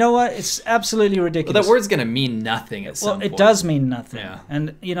 Like, you know what? It's absolutely ridiculous. Well, that word's going to mean nothing at some point. Well, it does mean nothing. Yeah.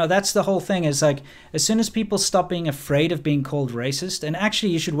 And, that's the whole thing is like, as soon as people stop being afraid of being called racist, and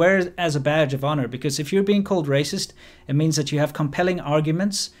actually you should wear it as a badge of honor, because if you're being called racist, it means that you have compelling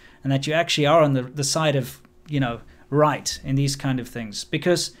arguments and that you actually are on the side of, right in these kind of things,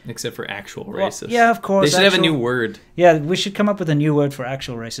 because except for actual racist. Yeah, of course. They should have a new word. Yeah, we should come up with a new word for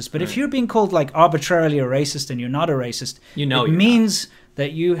actual racist. But if you're being called like arbitrarily a racist and you're not a racist, it means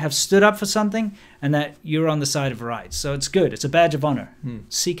that you have stood up for something and that you're on the side of right. So it's good. It's a badge of honor.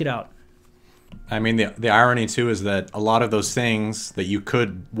 Seek it out. I mean, the irony too is that a lot of those things that you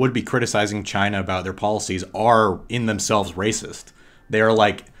would be criticizing China about their policies are in themselves racist. They are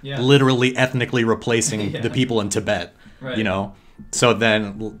like literally ethnically replacing the people in Tibet, you know? So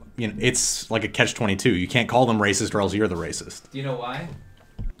then, you know, it's like a catch-22. You can't call them racist or else you're the racist. Do you know why?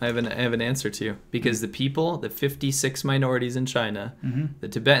 I have an answer to you. Because the people, the 56 minorities in China, the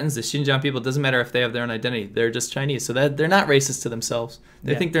Tibetans, the Xinjiang people, it doesn't matter if they have their own identity. They're just Chinese. So they're not racist to themselves.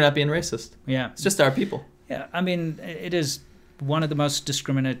 They think they're not being racist. Yeah. It's just our people. Yeah, I mean, it is one of the most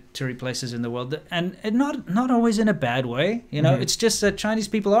discriminatory places in the world, and not always in a bad way. You know, it's just that Chinese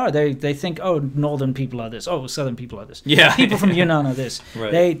people are. They think, oh, northern people are this. Oh, southern people are this. Yeah. People from Yunnan are this.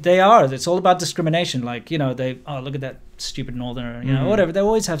 Right. They are. It's all about discrimination. Like, you know, look at that stupid northerner, you know, whatever. They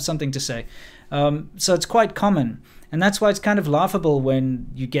always have something to say. So it's quite common. And that's why it's kind of laughable when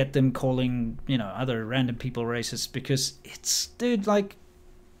you get them calling, you know, other random people racist, because it's, dude, like,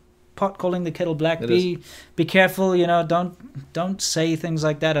 pot calling the kettle black. Be careful, you know, don't say things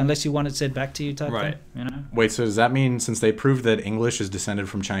like that unless you want it said back to you type thing, you know. Wait, so does that mean since they proved that English is descended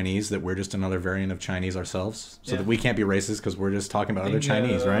from Chinese, that we're just another variant of Chinese ourselves? So that we can't be racist because we're just talking about other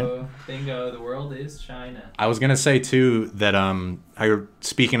Chinese, right? Bingo, the world is China. I was going to say too that I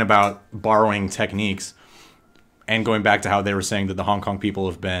speaking about borrowing techniques and going back to how they were saying that the Hong Kong people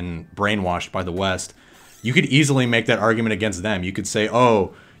have been brainwashed by the West, you could easily make that argument against them. You could say,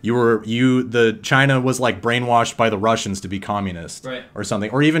 oh, China was like brainwashed by the Russians to be communist, or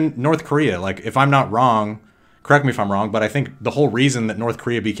something, or even North Korea. Like, if I'm not wrong, correct me if I'm wrong, but I think the whole reason that North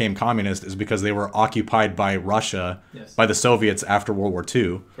Korea became communist is because they were occupied by Russia, by the Soviets after World War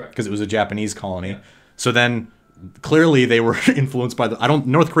II, because it was a Japanese colony. So then clearly they were influenced by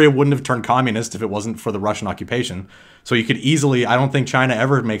North Korea wouldn't have turned communist if it wasn't for the Russian occupation. So you could easily, I don't think China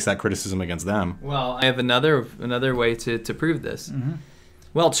ever makes that criticism against them. Well, I have another way to prove this.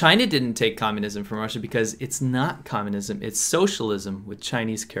 Well, China didn't take communism from Russia because it's not communism. It's socialism with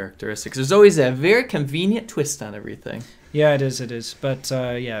Chinese characteristics. There's always a very convenient twist on everything. Yeah, it is. But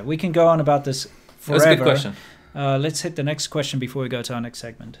yeah, we can go on about this forever. That's a good question. Let's hit the next question before we go to our next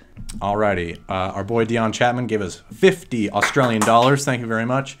segment. Alrighty. Our boy Dion Chapman gave us 50 Australian dollars. Thank you very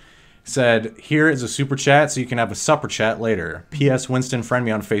much. Said, here is a super chat so you can have a supper chat later. P.S. Winston, friend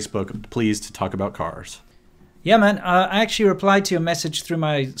me on Facebook, please, to talk about cars. Yeah, man. I actually replied to your message through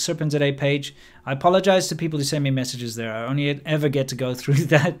my Serpent Today page. I apologize to people who send me messages there. I only ever get to go through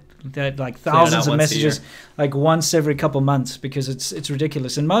that like thousands of messages like once every couple months, because it's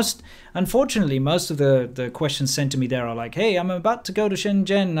ridiculous. And unfortunately, most of the questions sent to me there are like, hey, I'm about to go to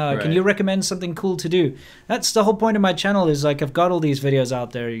Shenzhen. Can you recommend something cool to do? That's the whole point of my channel, is like I've got all these videos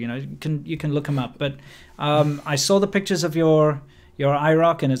out there. You know, you can look them up. But I saw the pictures of your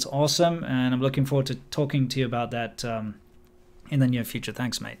IROC, and it's awesome, and I'm looking forward to talking to you about that in the near future.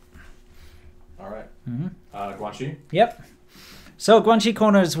 Thanks, mate. All right. Guanxi? Yep. So Guanxi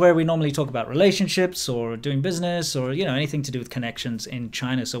Corner is where we normally talk about relationships or doing business or, you know, anything to do with connections in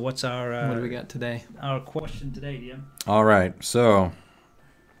China. So what's our... what do we got today? Our question today, yeah. All right. So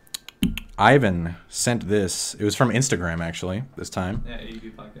Ivan sent this. It was from Instagram, actually, this time. At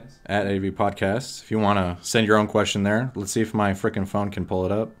AV Podcast. At AV Podcast. If you want to send your own question there, let's see if my freaking phone can pull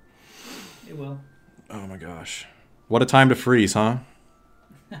it up. It will. Oh, my gosh. What a time to freeze, huh?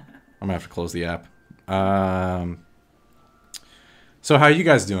 I'm going to have to close the app. So how you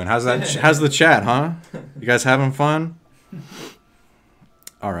guys doing? How's the chat, huh? You guys having fun?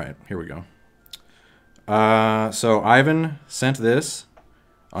 All right, here we go. So Ivan sent this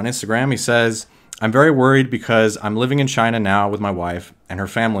on Instagram. He says, I'm very worried because I'm living in China now with my wife and her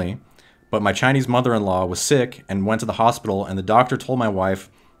family, but my Chinese mother-in-law was sick and went to the hospital, and the doctor told my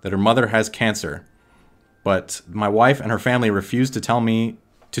wife that her mother has cancer. But my wife and her family refused to tell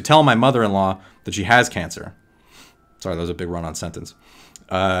my mother-in-law that she has cancer. Sorry, that was a big run-on sentence.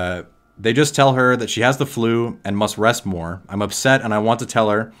 They just tell her that she has the flu and must rest more. I'm upset and I want to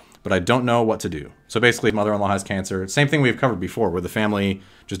tell her, but I don't know what to do. So basically, mother-in-law has cancer. Same thing we've covered before, where the family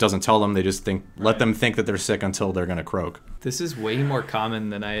just doesn't tell them. They just let them think that they're sick until they're going to croak. This is way more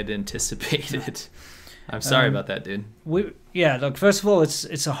common than I had anticipated. I'm sorry about that, dude. Look, first of all,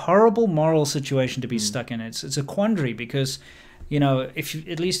 it's a horrible moral situation to be stuck in. It's a quandary because, you know,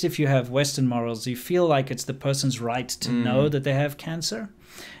 at least if you have Western morals, you feel like it's the person's right to know that they have cancer.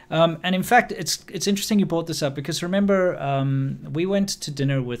 And in fact, it's interesting you brought this up because remember, we went to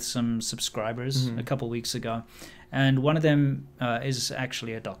dinner with some subscribers a couple weeks ago, and one of them is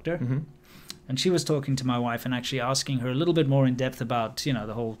actually a doctor. Mm-hmm. And she was talking to my wife and actually asking her a little bit more in depth about, you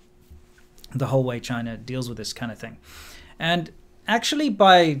know, the whole way China deals with this kind of thing. And actually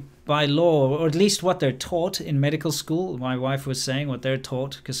by law, or at least what they're taught in medical school, my wife was saying what they're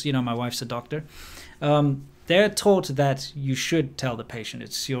taught, because, you know, my wife's a doctor, they're taught that you should tell the patient.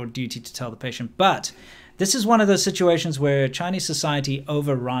 It's your duty to tell the patient. But this is one of those situations where Chinese society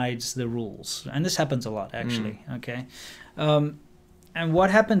overrides the rules. And this happens a lot, actually. Okay. And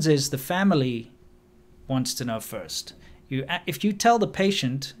what happens is the family wants to know first. If you tell the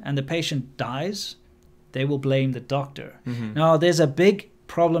patient and the patient dies, they will blame the doctor. Mm-hmm. Now, there's a big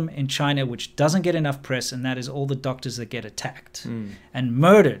problem in China which doesn't get enough press, and that is all the doctors that get attacked and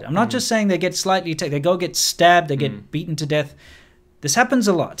murdered. I'm not just saying they get slightly attacked. They go get stabbed, they get beaten to death. This happens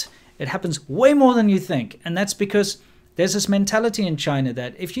a lot. It happens way more than you think. And that's because there's this mentality in China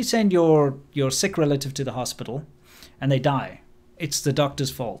that if you send your sick relative to the hospital and they die, it's the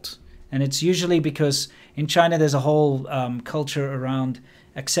doctor's fault. And it's usually because in China there's a whole culture around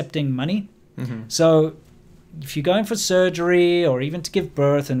accepting money. Mm-hmm. So if you're going for surgery or even to give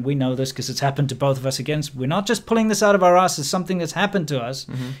birth, and we know this because it's happened to both of us, again, we're not just pulling this out of our ass, it's something that's happened to us.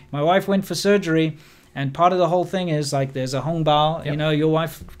 Mm-hmm. My wife went for surgery, and part of the whole thing is like there's a hongbao. Yep. You know, your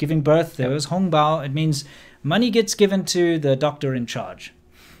wife giving birth, there was hongbao. It means money gets given to the doctor in charge.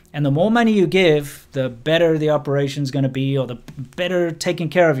 And the more money you give, the better the operation's going to be, or the better taken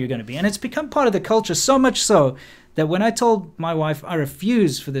care of you're going to be. And it's become part of the culture, so much so that when I told my wife I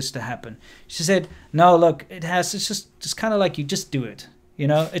refuse for this to happen, she said, no, look, it's just kind of like you just do it. You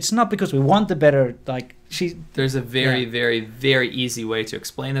know, it's not because we want the better, There's a very, very, very easy way to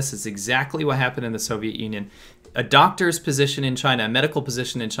explain this. It's exactly what happened in the Soviet Union. A doctor's position in China, a medical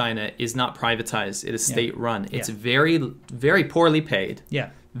position in China, is not privatized. It is state-run. It's very, very poorly paid. Yeah.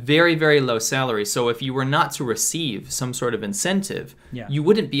 Very, very low salary. So if you were not to receive some sort of incentive, you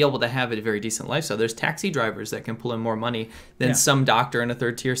wouldn't be able to have a very decent lifestyle. There's taxi drivers that can pull in more money than some doctor in a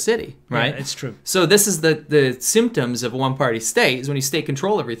third-tier city, right? Yeah, it's true. So this is the symptoms of a one-party state, is when you state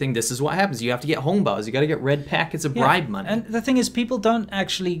control everything, this is what happens. You have to get homebaos. You got to get red packets of bribe money. And the thing is, people don't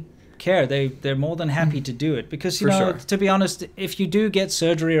actually care. They're more than happy to do it because, you know, to be honest, if you do get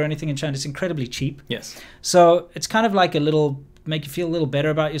surgery or anything in China, it's incredibly cheap. Yes. So it's kind of like make you feel a little better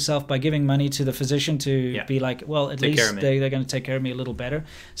about yourself by giving money to the physician to be like, well, at least they're going to take care of me a little better.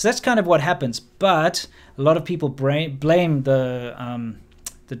 So that's kind of what happens. But a lot of people blame the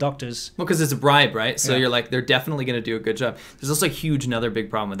doctors. Well, because it's a bribe, right? So you're like, they're definitely going to do a good job. There's also another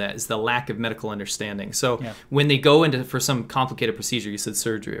big problem with that is the lack of medical understanding. So when they go for some complicated procedure, you said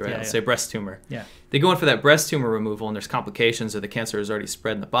surgery, right? Let's say breast tumor. Yeah. They go in for that breast tumor removal and there's complications or the cancer has already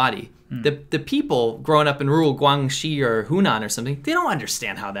spread in the body. The people growing up in rural Guangxi or Hunan or something, they don't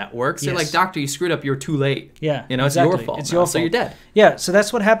understand how that works. They're like, doctor, you screwed up. You're too late. Yeah, you know, exactly. It's your fault. It's your fault. So you're dead. Yeah, so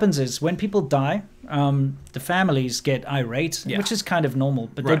that's what happens is when people die, the families get irate, which is kind of normal,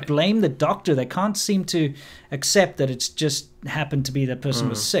 but they blame the doctor. They can't seem to accept that it's just happened to be that person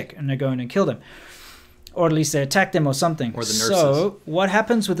was sick and they're going and kill them. Or at least they attack them or something. Or the nurses. So what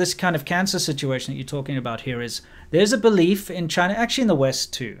happens with this kind of cancer situation that you're talking about here is there's a belief in China, actually in the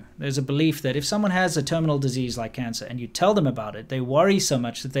West too, there's a belief that if someone has a terminal disease like cancer and you tell them about it, they worry so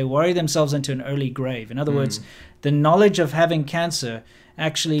much that they worry themselves into an early grave. In other words, the knowledge of having cancer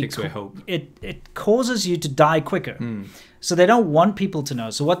actually takes away hope. It causes you to die quicker. So they don't want people to know.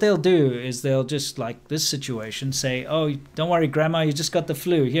 So what they'll do is they'll just, like this situation, say, oh, don't worry, Grandma, you just got the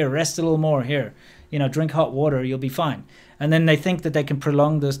flu. Here, rest a little more. Here, you know, drink hot water. You'll be fine. And then they think that they can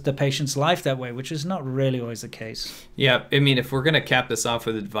prolong the patient's life that way, which is not really always the case. Yeah, I mean, if we're going to cap this off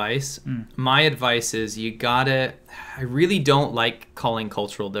with advice, my advice is I really don't like calling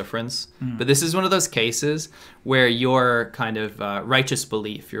cultural difference, but this is one of those cases where your kind of righteous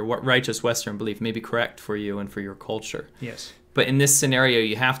belief, your righteous Western belief may be correct for you and for your culture. Yes. But in this scenario,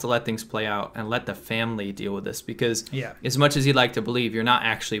 you have to let things play out and let the family deal with this because as much as you'd like to believe, you're not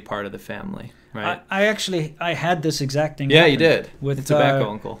actually part of the family, right? I had this exact thing. Yeah, you did. With Tobacco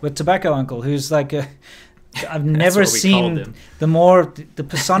Uncle. With Tobacco Uncle, who's like I've never seen the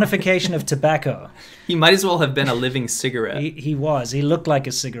personification of tobacco. He might as well have been a living cigarette. He was. He looked like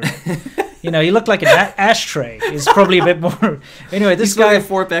a cigarette. You know, he looked like an ashtray. Is probably a bit more. Anyway, this guy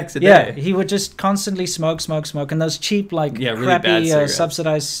 4 packs a day. Yeah, he would just constantly smoke, and those cheap, really crappy,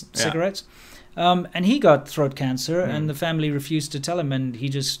 subsidized cigarettes. And he got throat cancer, and the family refused to tell him, and he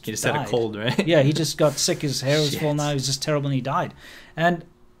just died. Had a cold, right? Yeah, he just got sick. His hair was falling out. He was just terrible, and he died. And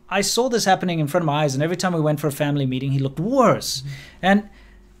I saw this happening in front of my eyes, and every time we went for a family meeting, he looked worse. And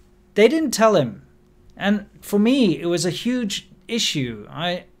they didn't tell him. And for me, it was a huge issue.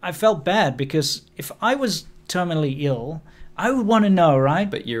 I felt bad because if I was terminally ill, I would want to know,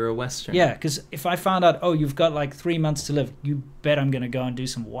 right? But you're a Western. Yeah, because if I found out, oh, you've got like 3 months to live, you bet I'm going to go and do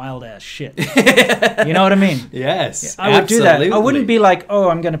some wild ass shit. You know what I mean? Yes, I would do that. I wouldn't be like, oh,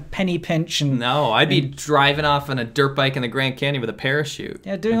 I'm going to penny pinch and... No, I'd be driving off on a dirt bike in the Grand Canyon with a parachute.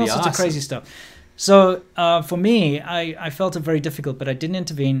 Yeah, doing all sorts of crazy stuff. So for me, I felt it very difficult, but I didn't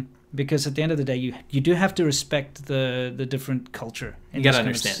intervene because at the end of the day, you do have to respect the different culture. You got to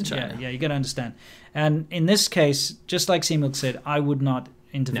understand China. Yeah, you got to understand. And in this case, just like Seamilk said, I would not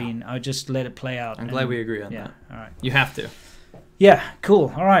intervene. No. I would just let it play out. I'm glad we agree on that. All right. You have to. Yeah,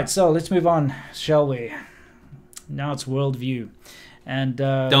 cool. All right, so let's move on, shall we? Now it's worldview. And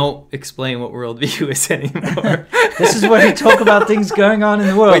don't explain what worldview is anymore. This is where we talk about things going on in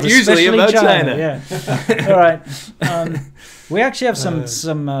the world, but usually about China. Yeah. All right. We actually have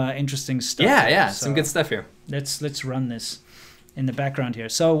some interesting stuff. Yeah, so some good stuff here. Let's run this in the background here.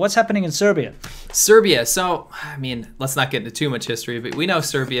 So what's happening in Serbia? Serbia. So, I mean, let's not get into too much history, but we know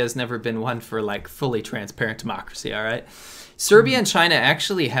Serbia has never been one for like fully transparent democracy, all right? Serbia and China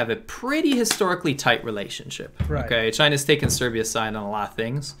actually have a pretty historically tight relationship. Right. Okay, China's taken Serbia's side on a lot of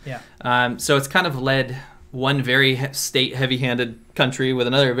things. Yeah. So it's kind of led one very state heavy-handed country with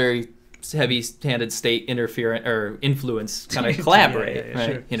another very heavy-handed state interference or influence kind of collaborate, right?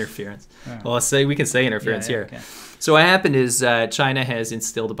 Sure. Interference. Yeah. Well, we can say interference here. Okay. So what happened is China has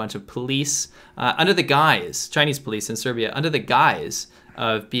instilled a bunch of police under the guise, Chinese police in Serbia, under the guise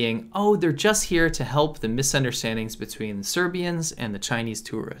of being, they're just here to help the misunderstandings between the Serbians and the Chinese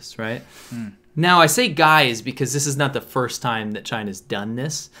tourists, right? Mm. Now, I say guys because this is not the first time that China's done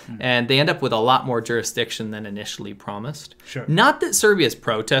this, and they end up with a lot more jurisdiction than initially promised. Sure. Not that Serbia's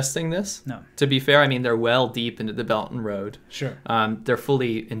protesting this. No. To be fair, I mean, they're well deep into the Belt and Road. Sure. They're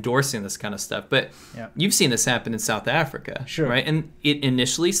fully endorsing this kind of stuff. But you've seen this happen in South Africa, sure, right? And it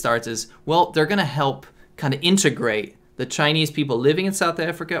initially starts as, well, they're going to help kind of integrate the Chinese people living in South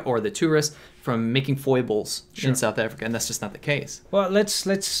Africa or the tourists from making foibles in South Africa, and that's just not the case. Well,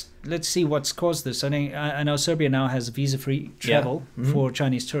 let's see what's caused this. I know Serbia now has visa-free travel for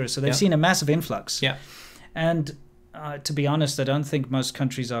Chinese tourists, so they've seen a massive influx. Yeah, and to be honest, I don't think most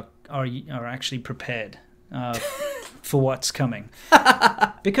countries are actually prepared for what's coming.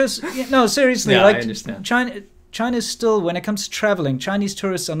 Because no, seriously, I understand. China's still, when it comes to traveling, Chinese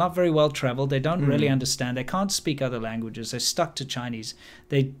tourists are not very well traveled. They don't really understand. They can't speak other languages. They're stuck to Chinese.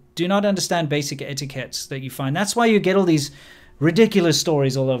 They do not understand basic etiquettes that you find. That's why you get all these ridiculous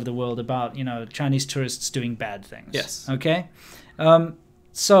stories all over the world about, Chinese tourists doing bad things. Yes. Okay?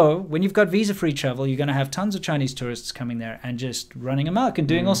 So when you've got visa-free travel, you're going to have tons of Chinese tourists coming there and just running amok and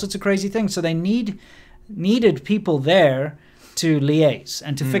doing all sorts of crazy things. So they needed people there to liaise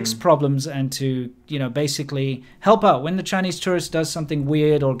and to fix problems and to, basically help out. When the Chinese tourist does something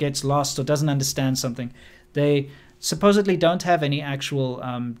weird or gets lost or doesn't understand something, they supposedly don't have any actual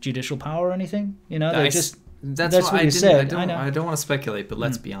judicial power or anything. That's what you said. I don't want to speculate, but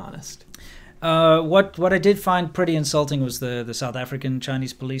let's be honest. What I did find pretty insulting was the South African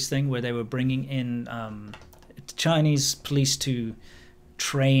Chinese police thing, where they were bringing in Chinese police to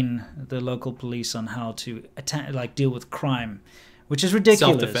train the local police on how to deal with crime, which is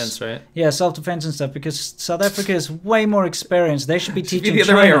ridiculous. Self-defense, right? Yeah, self-defense and stuff, because South Africa is way more experienced. They should be teaching the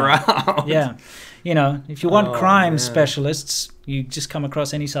other way around. Yeah. If you want crime specialists, you just come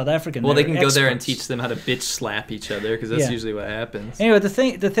across any South African. Well, they can go there and teach them how to bitch slap each other, because that's usually what happens. Anyway,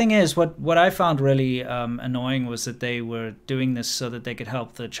 the thing is, what I found really annoying was that they were doing this so that they could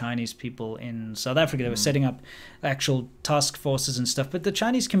help the Chinese people in South Africa. They were setting up actual task forces and stuff. But the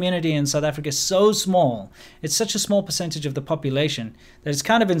Chinese community in South Africa is so small. It's such a small percentage of the population that it's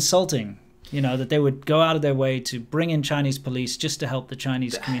kind of insulting. That they would go out of their way to bring in Chinese police just to help the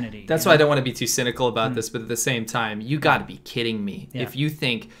Chinese community. That's why I don't want to be too cynical about this, but at the same time, you got to be kidding me. Yeah. If you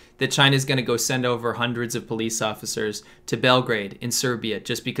think that China's going to go send over hundreds of police officers to Belgrade in Serbia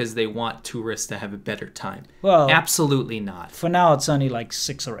just because they want tourists to have a better time. Well, absolutely not. For now, it's only like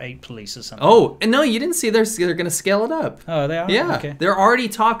 6 or 8 police or something. Oh, and no, you didn't see they're going to scale it up. Oh, they are? Yeah. Okay. There are already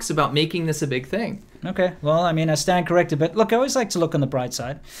talks about making this a big thing. Okay, well, I stand corrected, but look, I always like to look on the bright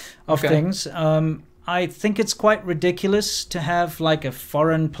side of things. I think it's quite ridiculous to have like a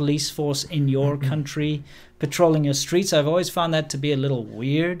foreign police force in your country patrolling your streets. I've always found that to be a little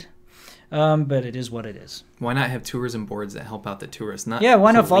weird, but it is what it is. Why not have tourism boards that help out the tourists?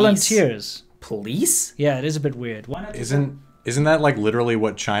 Why not volunteers? Police? Yeah, it is a bit weird. Why not? Isn't that like literally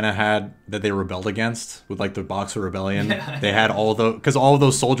what China had that they rebelled against with like the Boxer Rebellion? Yeah. They had because all of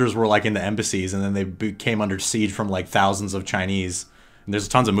those soldiers were like in the embassies, and then they came under siege from like thousands of Chinese. And there's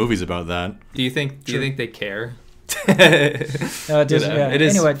tons of movies about that. Do you think they care? It is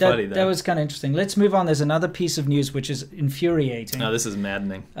anyway, funny, that was kind of interesting. Let's move on. There's another piece of news which is infuriating. No, this is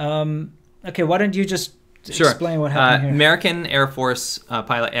maddening. Okay, why don't you just explain what happened here? American Air Force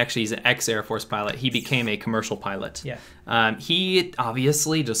pilot, actually he's an ex-Air Force pilot. He became a commercial pilot. Yeah. He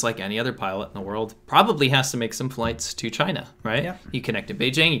obviously, just like any other pilot in the world, probably has to make some flights to China, right? Yeah. He connected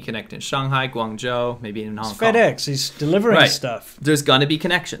Beijing, he connected Shanghai, Guangzhou, maybe in Hong Kong. FedEx, he's delivering stuff. There's gonna be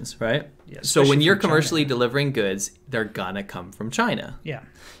connections, right? Yeah, so when you're commercially delivering goods, they're gonna come from China. Yeah.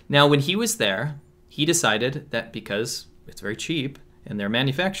 Now, when he was there, he decided that because it's very cheap, and they're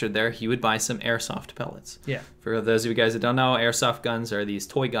manufactured there, he would buy some airsoft pellets. Yeah. For those of you guys that don't know, airsoft guns are these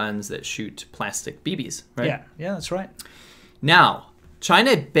toy guns that shoot plastic BBs, right? Yeah, yeah, that's right. Now,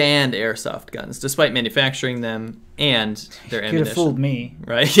 China banned airsoft guns, despite manufacturing them and their ammunition. Could have fooled me.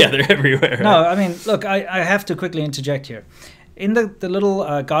 Right? Yeah, they're everywhere. Right? No, I mean, look, I have to quickly interject here. In the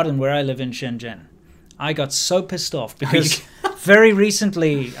little garden where I live in Shenzhen, I got so pissed off because very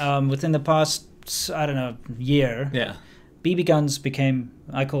recently, within the past, I don't know, year... Yeah. BB guns became,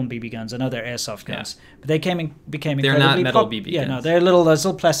 I call them BB guns, I know they're airsoft guns, but they became incredibly They're not metal BB guns. Yeah, no, they're those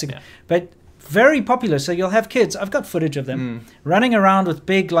little plastic, but very popular. So you'll have kids, I've got footage of them, running around with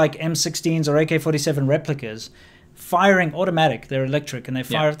big like M16s or AK-47 replicas, firing automatic, they're electric, and they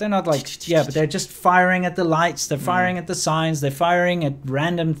fire, they're not like, but they're just firing at the lights, they're firing at the signs, they're firing at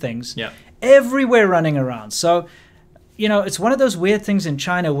random things, everywhere running around. So, you know, it's one of those weird things in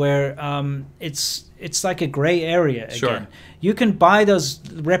China where it's like a gray area again. Sure. You can buy those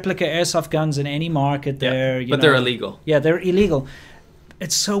replica airsoft guns in any market there. But they're illegal. Yeah, they're illegal.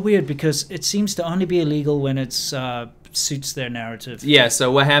 It's so weird because it seems to only be illegal when it suits their narrative. Yeah,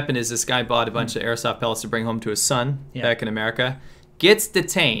 so what happened is this guy bought a bunch of airsoft pellets to bring home to his son back in America, gets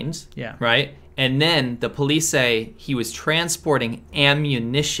detained, right? And then the police say he was transporting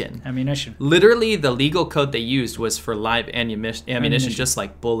ammunition. Literally, the legal code they used was for live ammunition, just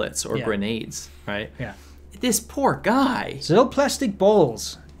like bullets or grenades, right? Yeah. This poor guy. It's little plastic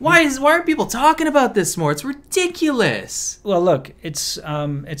balls. Why are people talking about this more? It's ridiculous. Well, look, it's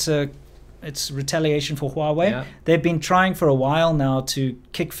retaliation for Huawei. Yeah. They've been trying for a while now to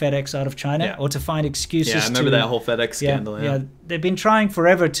kick FedEx out of China or to find excuses. Yeah, I remember that whole FedEx scandal. Yeah, they've been trying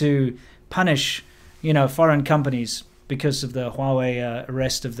forever to punish, foreign companies because of the Huawei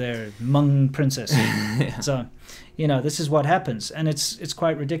arrest of their Hmong princess. So, this is what happens, and it's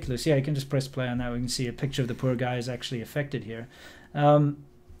quite ridiculous. Yeah, you can just press play on that. We can see a picture of the poor guy is actually affected here.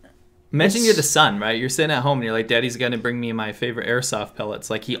 Imagine you're the son, right? You're sitting at home and you're like, Daddy's going to bring me my favorite airsoft pellets,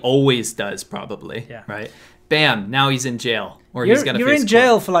 like he always does, probably. Yeah. Right? Bam! Now he's in jail, or you're, he's going to. You're in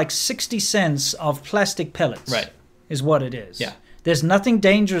jail for like 60 cents of plastic pellets. Right. Is what it is. Yeah. There's nothing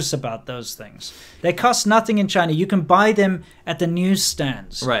dangerous about those things. They cost nothing in China. You can buy them at the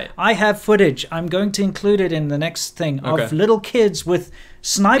newsstands. Right. I have footage. I'm going to include it in the next thing of little kids with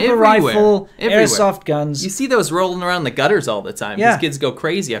sniper rifle, airsoft guns. You see those rolling around the gutters all the time. Yeah. These kids go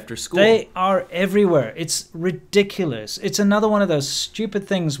crazy after school. They are everywhere. It's ridiculous. It's another one of those stupid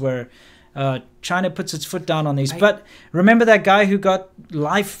things where China puts its foot down on these. But remember that guy who got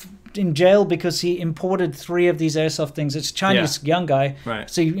life in jail because he imported 3 of these airsoft things. It's a Chinese young guy. Right.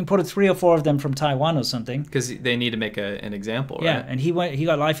 So he imported 3 or 4 of them from Taiwan or something. Because they need to make an example, right? Yeah, and he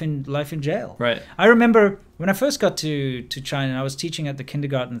got life in jail. Right. I remember when I first got to China, I was teaching at the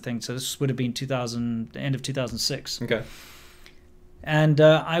kindergarten thing, so this would have been end of 2006. Okay. And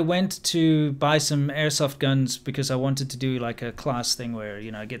I went to buy some airsoft guns because I wanted to do like a class thing where,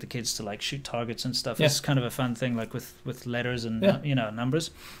 I get the kids to like shoot targets and stuff. Yeah. It's kind of a fun thing, like with letters and,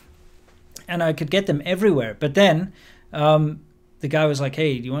 numbers. And I could get them everywhere. But then the guy was like,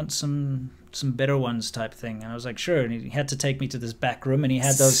 hey, do you want some better ones type thing? And I was like, sure. And he had to take me to this back room, and he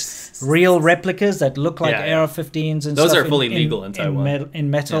had those real replicas that look like AR-15s and those stuff. Those are fully legal in Taiwan.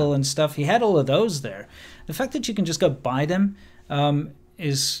 In metal and stuff. He had all of those there. The fact that you can just go buy them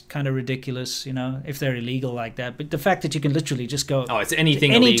is kind of ridiculous, if they're illegal like that. But the fact that you can literally just go... Oh, it's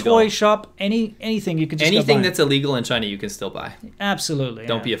anything any illegal. Toy shop, anything you can just anything go buy. That's illegal in China, you can still buy. Absolutely.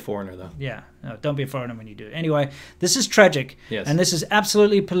 Don't be a foreigner, though. Yeah. No, don't be a foreigner when you do it. Anyway, this is tragic. Yes. And this is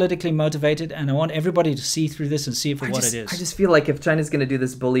absolutely politically motivated, and I want everybody to see through this and see it for what it is. I just feel like if China's going to do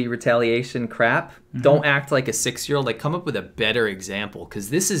this bully retaliation crap, don't act like a 6-year-old. Like, come up with a better example, because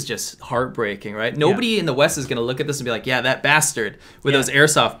this is just heartbreaking, right? Nobody in the West is going to look at this and be like, yeah, that bastard with those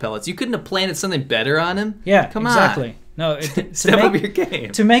airsoft pellets. You couldn't have planted something better on him? Yeah, come exactly. on. No, step up your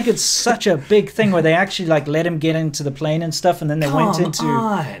game. To make it such a big thing where they actually like let him get into the plane and stuff, and then they went into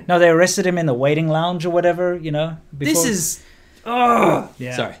no, they arrested him in the waiting lounge or whatever, before. This is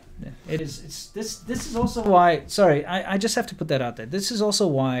sorry. It is. This is also why. Sorry, I just have to put that out there. This is also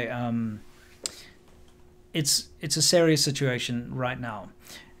why it's a serious situation right now.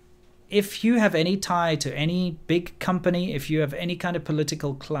 If you have any tie to any big company, if you have any kind of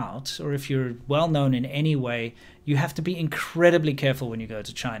political clout, or if you're well known in any way, you have to be incredibly careful when you go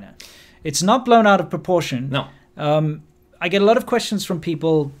to China. It's not blown out of proportion. No. I get a lot of questions from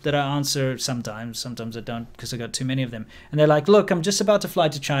people that I answer sometimes I don't, because I got too many of them. And they're like, look, I'm just about to fly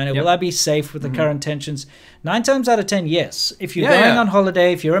to China. Will I be safe with the current tensions? 9 times out of 10, yes. If you're going on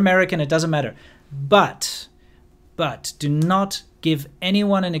holiday, if you're American, it doesn't matter. But do not give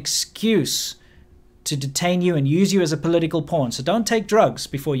anyone an excuse to detain you and use you as a political pawn. So don't take drugs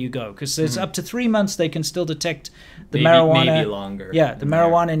before you go, because there's up to 3 months they can still detect the marijuana. Maybe longer. Yeah, the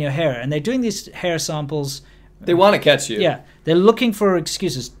marijuana in your hair. And they're doing these hair samples. They want to catch you. Yeah, they're looking for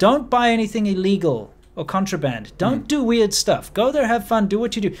excuses. Don't buy anything illegal or contraband. Don't do weird stuff. Go there, have fun, do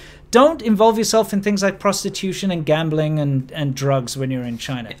what you do. Don't involve yourself in things like prostitution and gambling and drugs when you're in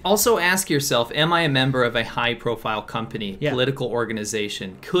China. Also ask yourself, am I a member of a high-profile company, political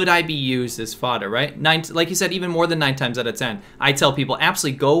organization? Could I be used as fodder, right? Like you said, even more than 9 times out of 10. I tell people,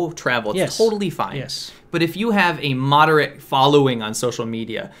 absolutely go travel. It's totally fine. Yes. But if you have a moderate following on social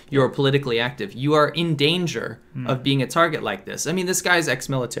media, you're politically active, you are in danger of being a target like this. I mean, this guy's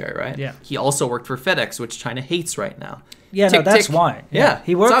ex-military, right? Yeah. He also worked for FedEx, which China hates right now. Yeah, no, that's why. Yeah.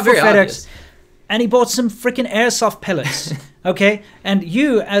 He worked for FedEx, and he bought some freaking airsoft pellets, okay? And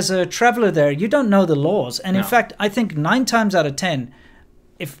you, as a traveler there, you don't know the laws. And in fact, I think 9 times out of 10,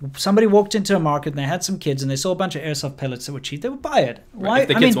 if somebody walked into a market and they had some kids and they saw a bunch of airsoft pellets that were cheap, they would buy it. Why? If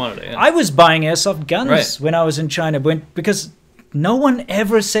the kids wanted it. I was buying airsoft guns when I was in China, because no one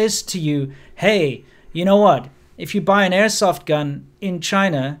ever says to you, hey, you know what? If you buy an airsoft gun in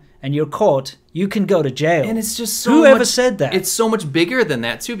China and you're caught, you can go to jail. And it's just so Whoever said that? It's so much bigger than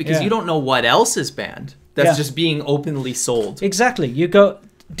that, too, because you don't know what else is banned. That's just being openly sold. Exactly. You go...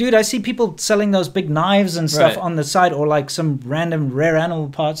 Dude, I see people selling those big knives and stuff on the side, or like some random rare animal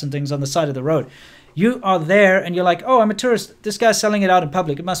parts and things on the side of the road. You are there and you're like, oh, I'm a tourist. This guy's selling it out in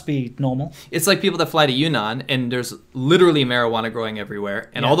public. It must be normal. It's like people that fly to Yunnan and there's literally marijuana growing everywhere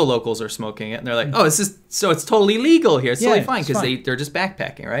and all the locals are smoking it. And they're like, oh, it's totally legal here. It's totally fine because they're just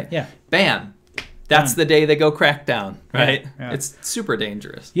backpacking, right? Yeah. Bam. That's the day they go crack down, right? Yeah. It's super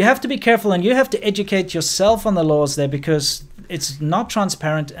dangerous. You have to be careful and you have to educate yourself on the laws there, because it's not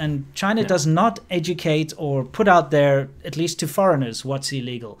transparent, and China does not educate or put out there, at least to foreigners, what's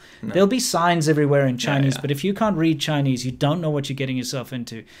illegal. There'll be signs everywhere in Chinese, but if you can't read Chinese, you don't know what you're getting yourself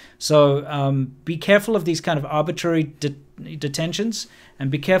into. So be careful of these kind of arbitrary detentions,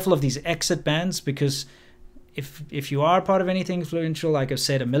 and be careful of these exit bans, because if you are part of anything influential, like I've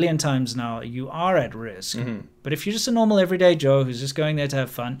said a million times now, you are at risk. But if you're just a normal everyday Joe who's just going there to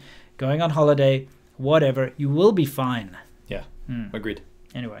have fun, going on holiday, whatever, you will be fine. Yeah, agreed.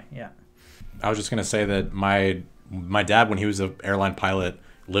 Anyway, yeah. I was just going to say that my dad, when he was an airline pilot,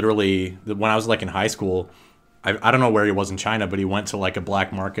 literally, when I was like in high school, I don't know where he was in China, but he went to like a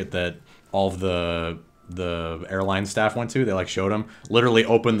black market that all of the airline staff went to. They like showed him, literally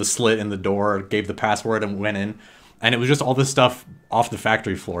opened the slit in the door, gave the password, and went in. And it was just all this stuff off the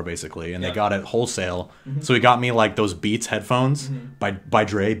factory floor, basically. And they got it wholesale. So he got me like those Beats headphones by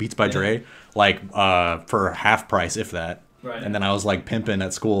Dre, Beats by Dre, like for half price, if that. Right. And then I was like pimping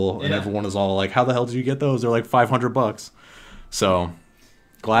at school, and everyone was all like, how the hell did you get those? They're like $500. So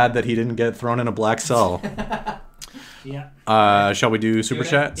glad that he didn't get thrown in a black cell. Shall we do super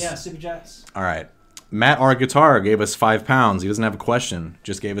chats? Yeah, super chats. All right. Matt R. Guitar gave us £5. He doesn't have a question,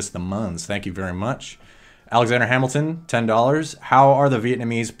 just gave us the muns. Thank you very much. Alexander Hamilton, $10. How are the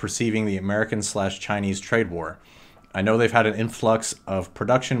Vietnamese perceiving the American/Chinese trade war? I know they've had an influx of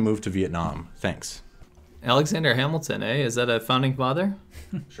production moved to Vietnam. Thanks. Alexander Hamilton, eh? Is that a founding father?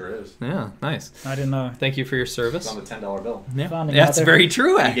 Sure is. Yeah, nice. I didn't know. Thank you for your service. It's on the $10 bill. Yeah, that's very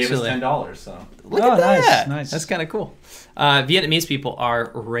true, actually. He gave us $10, so. Look at that. Nice. That's kind of cool. Vietnamese people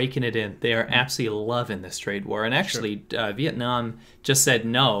are raking it in. They are absolutely loving this trade war. And actually, Vietnam just said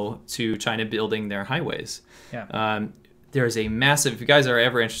no to China building their highways. Yeah. There's a massive, if you guys are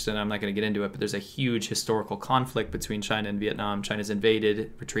ever interested, I'm not going to get into it, but there's a huge historical conflict between China and Vietnam. China's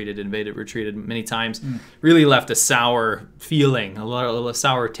invaded, retreated many times. Really left a sour feeling, a little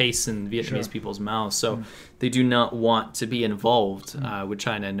sour taste in Vietnamese people's mouths. So they do not want to be involved with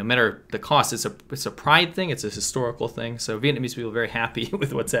China, no matter the cost. It's a pride thing. It's a historical thing. So Vietnamese people are very happy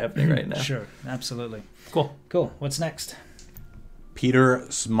with what's happening right now. Sure, absolutely. Cool. What's next? Peter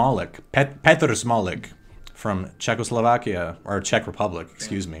Smolik, Petr Smolik, from Czechoslovakia, or Czech Republic,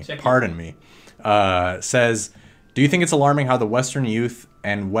 excuse me, pardon me, says, do you think it's alarming how the Western youth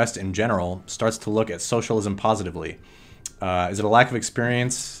and West in general starts to look at socialism positively? Is it a lack of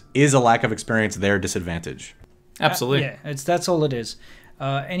experience is a lack of experience their disadvantage? Absolutely. Yeah, that's all it is.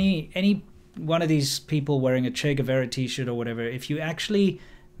 Any one of these people wearing a Che Guevara t-shirt or whatever, if you actually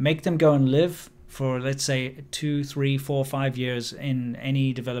make them go and live for, let's say, 2, 3, 4, 5 years in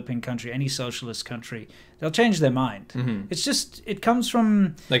any developing country, any socialist country, they'll change their mind. Mm-hmm. It's just, it comes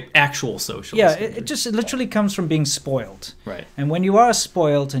from... Like actual socialist. Yeah, it literally comes from being spoiled. Right. And when you are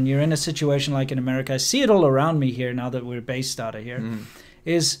spoiled and you're in a situation like in America, I see it all around me here now that we're based out of here,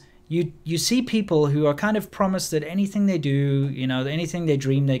 is... You see people who are kind of promised that anything they do, anything they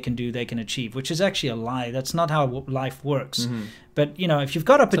dream they can do, they can achieve, which is actually a lie. That's not how life works. Mm-hmm. But, if you've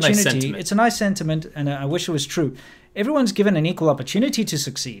got opportunity, it's a nice sentiment, and I wish it was true. Everyone's given an equal opportunity to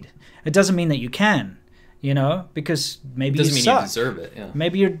succeed. It doesn't mean that you can, because maybe you suck. Doesn't mean you deserve it, yeah.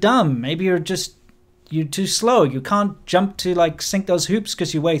 Maybe you're dumb. Maybe you're too slow. You can't jump to, sink those hoops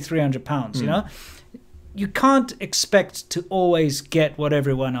because you weigh 300 pounds, You can't expect to always get what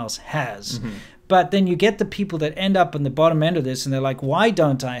everyone else has. Mm-hmm. But then you get the people that end up on the bottom end of this and they're like, why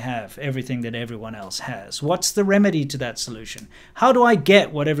don't I have everything that everyone else has? What's the remedy to that solution? How do I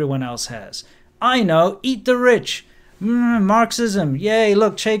get what everyone else has? I know, eat the rich. Marxism, yay,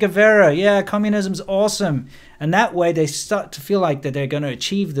 look, Che Guevara, yeah, communism's awesome. And that way they start to feel like that they're going to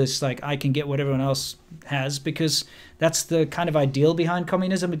achieve this, like I can get what everyone else has, because that's the kind of ideal behind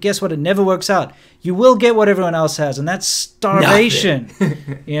communism. But guess what? It never works out. You will get what everyone else has, and that's starvation,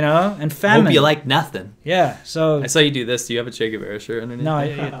 and famine. Hope you like nothing. Yeah, so... I saw you do this. Do you have a Che Guevara shirt underneath? No,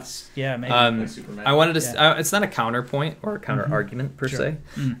 it's... Yeah, maybe. I wanted to... it's not a counterpoint or a counter-argument, per se.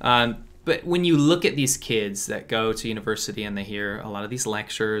 But when you look at these kids that go to university and they hear a lot of these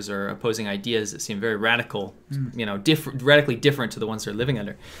lectures or opposing ideas that seem very radical, radically different to the ones they're living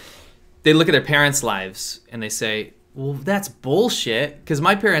under, they look at their parents' lives and they say, well, that's bullshit, because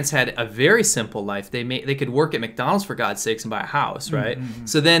my parents had a very simple life. They could work at McDonald's, for God's sakes, and buy a house, right? Mm-hmm.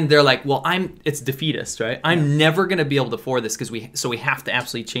 So then they're like, well, it's defeatist, right? I'm never going to be able to afford this, because we have to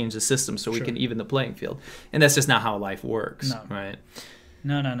absolutely change the system so we can even the playing field. And that's just not how life works, right?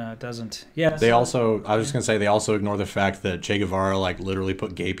 No, it doesn't. Yeah. They also, I was just going to say, they also ignore the fact that Che Guevara, literally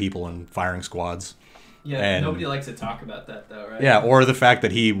put gay people in firing squads. Yeah, and nobody likes to talk about that, though, right? Yeah, or the fact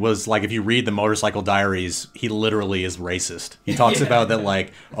that he was, if you read the Motorcycle Diaries, he literally is racist. He talks about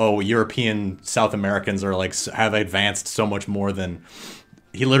that, European South Americans are, have advanced so much more than...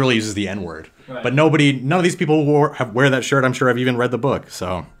 He literally uses the N-word. Right. But none of these people wear that shirt, I'm sure, have even read the book,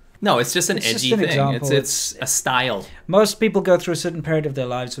 so... No, it's just an edgy thing. Example. It's a style. Most people go through a certain period of their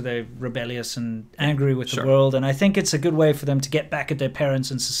lives where they're rebellious and angry with the world, and I think it's a good way for them to get back at their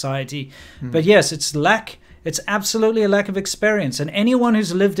parents and society. Mm. But yes, it's absolutely a lack of experience. And anyone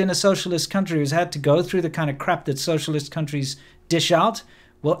who's lived in a socialist country, who's had to go through the kind of crap that socialist countries dish out,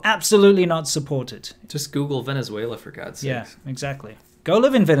 will absolutely not support it. Just Google Venezuela, for God's sake. Yeah, exactly. Go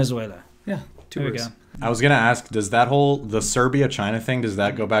live in Venezuela. Yeah, there we go. I was going to ask, does the Serbia-China thing, does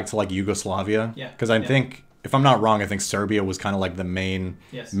that go back to Yugoslavia? Yeah. Because I think, if I'm not wrong, I think Serbia was kind of the main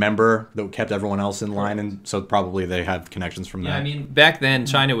member that kept everyone else in line, and so probably they have connections from that. Yeah, I mean, back then,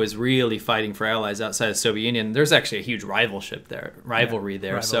 China was really fighting for allies outside of the Soviet Union. There's actually a huge rivalry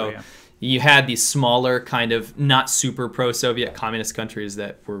there. So you had these smaller, kind of not super pro-Soviet communist countries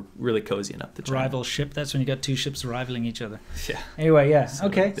that were really cozying up to China. Rival ship, that's when you got two ships rivaling each other. Yeah. Anyway, yeah.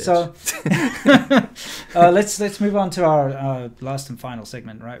 Okay, so let's move on to our last and final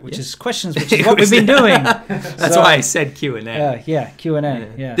segment, right? Which is questions, which is what we've been doing. That's why I said Q&A.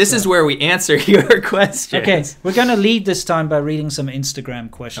 Q&A. Yeah. This is where we answer your questions. Okay, we're going to lead this time by reading some Instagram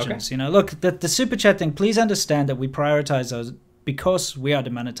questions. Okay. Look, the super chat thing, please understand that we prioritize those because we are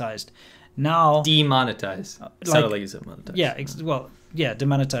demonetized. Now... Demonetized. Sounded like you said monetized. Yeah,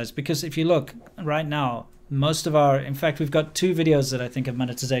 demonetized. Because if you look, right now, most of our... In fact, we've got 2 videos that I think have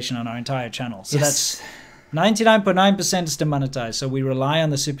monetization on our entire channel. So that's 99.9% is demonetized. So we rely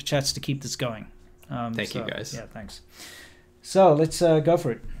on the super chats to keep this going. Thank you, guys. Yeah, thanks. So let's go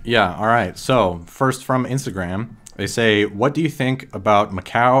for it. Yeah, all right. So first from Instagram... They say, what do you think about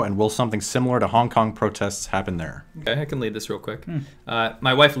Macau, and will something similar to Hong Kong protests happen there? Okay, I can lead this real quick.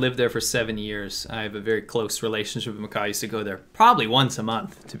 My wife lived there for 7 years. I have a very close relationship with Macau. I used to go there probably once a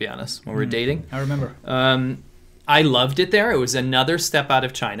month, to be honest, when we were dating. I remember. I loved it there. It was another step out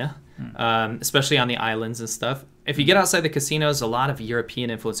of China, especially on the islands and stuff. If you get outside the casinos, a lot of European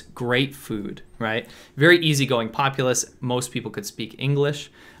influence, great food, right? Very easygoing populace. Most people could speak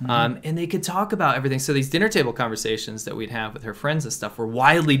English, and they could talk about everything. So these dinner table conversations that we'd have with her friends and stuff were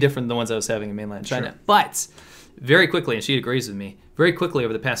wildly different than the ones I was having in mainland China. Sure. But very quickly, and she agrees with me, very quickly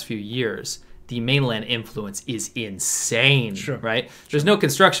over the past few years, the mainland influence is insane, right? There's no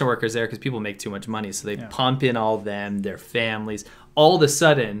construction workers there because people make too much money, so they pump in all them, their families, all of a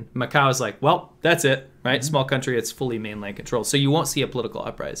sudden, Macau is like, well, that's it, right? Small country, it's fully mainland control. So you won't see a political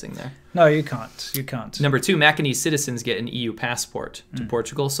uprising there. No, you can't. You can't. Number 2, Macanese citizens get an EU passport to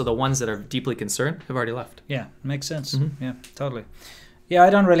Portugal. So the ones that are deeply concerned have already left. Yeah, makes sense. Yeah, totally. Yeah, I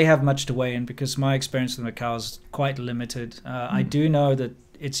don't really have much to weigh in because my experience with Macau is quite limited. I do know that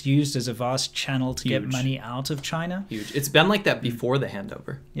it's used as a vast channel to get money out of China. Huge. It's been like that before the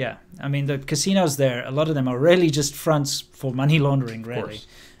handover. Yeah. I mean, the casinos there, a lot of them are really just fronts for money laundering, really.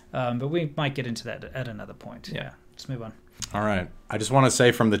 But we might get into that at another point. Yeah. Let's move on. All right. I just want to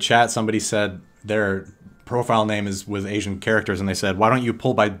say from the chat, somebody said their profile name is with Asian characters, and they said, why don't you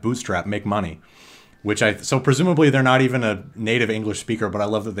pull by bootstrap, make money? So presumably they're not even a native English speaker, but I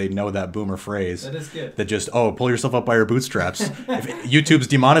love that they know that boomer phrase. That is good. That just, pull yourself up by your bootstraps. If YouTube's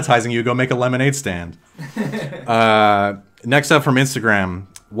demonetizing you, go make a lemonade stand. Next up from Instagram,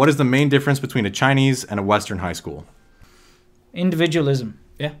 what is the main difference between a Chinese and a Western high school? Individualism.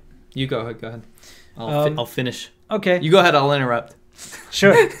 Yeah, you go ahead. I'll finish. Okay. You go ahead, I'll interrupt.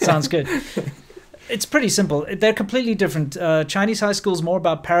 Sure, sounds good. It's pretty simple. They're completely different. Chinese high school is more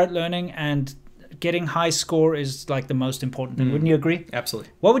about parrot learning, and getting high score is like the most important thing. Wouldn't you agree?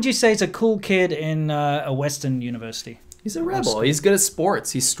 Absolutely. What would you say is a cool kid in a Western university? He's a rebel. He's good at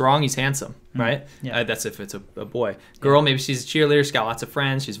sports. He's strong. He's handsome, right? Yeah. That's if it's a boy. Girl, maybe she's a cheerleader. She's got lots of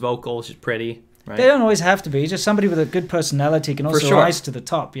friends. She's vocal. She's pretty. Right? They don't always have to be. Just somebody with a good personality can also rise to the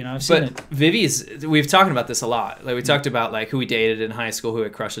top. You know, I've seen it. Vivi's, we've talked about this a lot. Like we talked about like who we dated in high school, who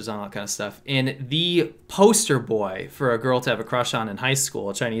had crushes on, all that kind of stuff. And the poster boy for a girl to have a crush on in high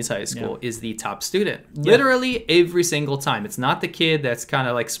school, Chinese high school, is the top student. Literally every single time. It's not the kid that's kind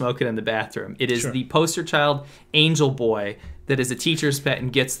of like smoking in the bathroom. It is the poster child, angel boy that is a teacher's pet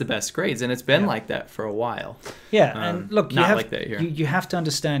and gets the best grades, and it's been like that for a while. Yeah, and look, not like that here. You have to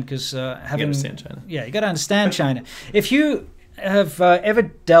understand because having you understand China. Yeah, you got to understand China. If you have ever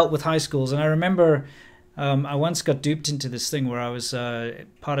dealt with high schools, and I remember I once got duped into this thing where I was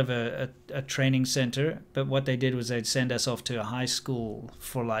part of a training center, but what they did was they'd send us off to a high school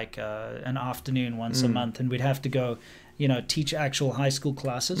for like an afternoon once a month, and we'd have to go, teach actual high school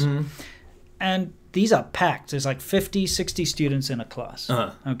classes. And these are packed. There's like 50, 60 students in a class.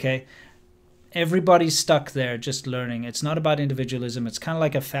 Okay. Everybody's stuck there just learning. It's not about individualism. It's kind of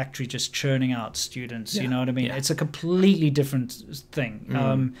like a factory just churning out students. You know what I mean? It's a completely different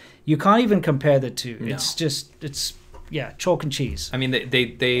thing. You can't even compare the two. No. It's chalk and cheese. I mean,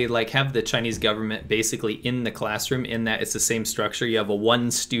 they like have the Chinese government basically in the classroom in that it's the same structure. You have one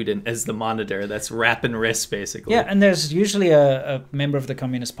student as the monitor that's wrapping wrists basically. Yeah, and there's usually a member of the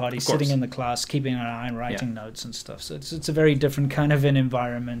Communist Party sitting in the class, keeping an eye and writing notes and stuff. So it's a very different kind of an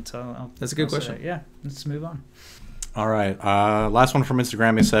environment. That's a good question. Yeah, let's move on. All right. Last one from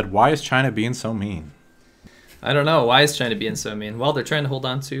Instagram. They said, why is China being so mean? I don't know. Why is China being so mean? Well, they're trying to hold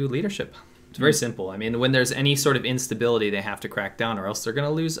on to leadership. It's very simple. I mean, when there's any sort of instability, they have to crack down or else they're going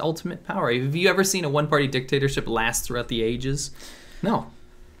to lose ultimate power. Have you ever seen a one-party dictatorship last throughout the ages? No.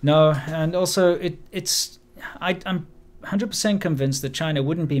 No, and also I'm 100% convinced that China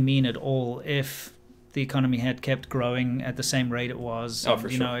wouldn't be mean at all if the economy had kept growing at the same rate it was. Oh, for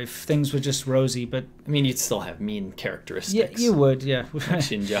sure. You know, if things were just rosy, but... I mean, you'd still have mean characteristics. Yeah, you would, yeah.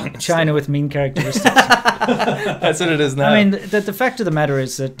 Xinjiang. China with mean characteristics. That's what it is now. I mean, the fact of the matter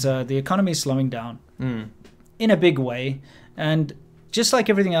is that the economy is slowing down in a big way, and just like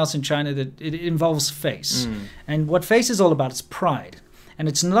everything else in China, that it involves face. And what face is all about is pride. And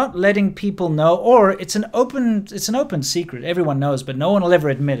it's not letting people know, or it's an open secret. Everyone knows, but no one will ever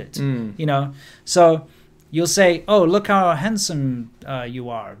admit it. You know, so you'll say, "Oh, look how handsome you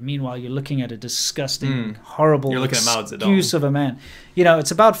are." Meanwhile, you're looking at a disgusting, horrible excuse of a man. You know,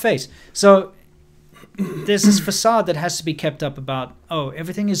 it's about face. So there's this facade that has to be kept up about, oh,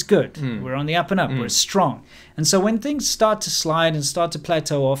 everything is good. We're on the up and up. We're strong. And so when things start to slide and start to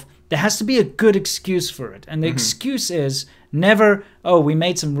plateau off, there has to be a good excuse for it. And the excuse is never, oh, we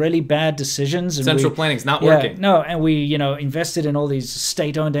made some really bad decisions. And central planning's not working. No, and we, invested in all these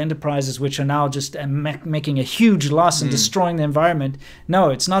state-owned enterprises which are now just making a huge loss and destroying the environment. No,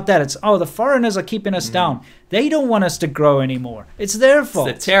 it's not that. It's, oh, the foreigners are keeping us down. They don't want us to grow anymore. It's their fault.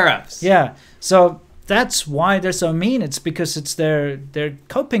 It's the tariffs. Yeah. So that's why they're so mean. It's because it's their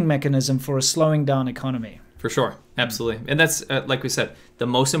coping mechanism for a slowing down economy. For sure. Absolutely. And that's, like we said, the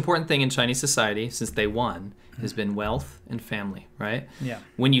most important thing in Chinese society since day one has been wealth and family, right? Yeah.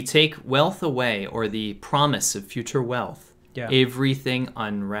 When you take wealth away or the promise of future wealth, everything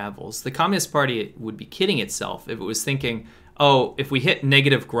unravels. The Communist Party would be kidding itself if it was thinking, oh, if we hit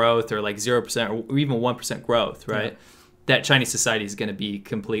negative growth or like 0% or even 1% growth, right? that Chinese society is going to be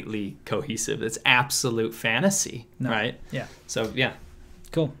completely cohesive. It's absolute fantasy, right? Yeah. So, yeah.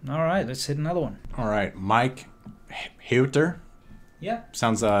 Cool. All right, let's hit another one. All right, Mike Heuter. Yeah.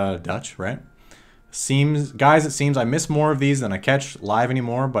 Sounds Dutch, right? Guys, it seems I miss more of these than I catch live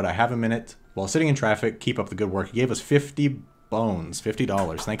anymore, but I have a minute while sitting in traffic. Keep up the good work. He gave us 50 bones,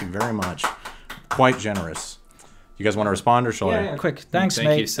 $50. Thank you very much. Quite generous. You guys want to respond or shall I? Yeah, quick. Thanks, mate.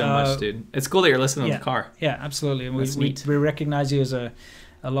 Thank you so much, dude. It's cool that you're listening in the car. Yeah, absolutely. And we recognize you as a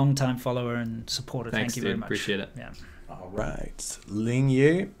long-time follower and supporter. Thanks, Thank you dude. very much. Appreciate it. Yeah. All right. Ling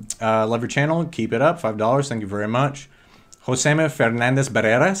Ye, love your channel. Keep it up. $5. Thank you very much. Josema Fernandez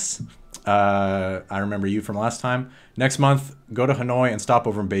Barreras. I remember you from last time. Next month, go to Hanoi and stop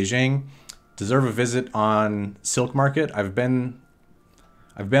over in Beijing. Deserve a visit on Silk Market. I've been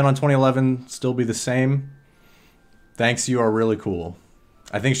on 2011. Still be the same. Thanks, you are really cool.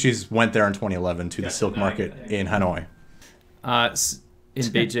 I think she's went there in 2011 to the Silk Market in Hanoi. In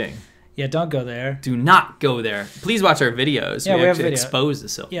Beijing. Yeah, don't go there. Do not go there. Please watch our videos. Yeah, we have video. Expose the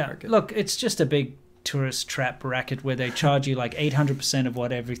Silk Market. Look, it's just a big tourist trap racket where they charge you like 800% of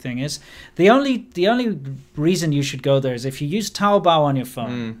what everything is. The only reason you should go there is if you use Taobao on your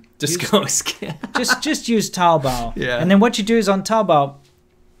phone. Go scan. just use Taobao. Yeah. And then what you do is on Taobao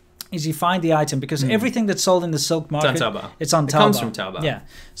is you find the item because everything that's sold in the Silk Market, it's on Taobao. It's on Taobao. It comes from Taobao. Yeah.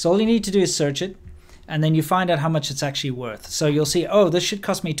 So all you need to do is search it, and then you find out how much it's actually worth. So you'll see, oh, this should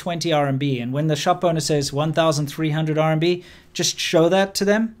cost me 20 RMB. And when the shop owner says 1,300 RMB, just show that to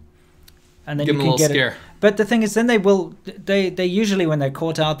them. And then Give you them can a get little it. scare. But the thing is, then they usually, when they're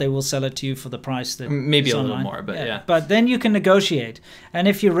caught out, they will sell it to you for the price that maybe is a little online. more, but yeah. But then you can negotiate. And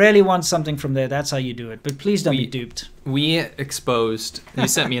if you really want something from there, that's how you do it. But please don't be duped. We exposed, you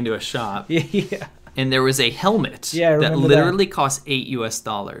sent me into a shop. Yeah. And there was a helmet that literally cost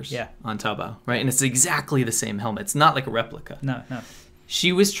 $8 on Taobao, right? And it's exactly the same helmet. It's not like a replica. No.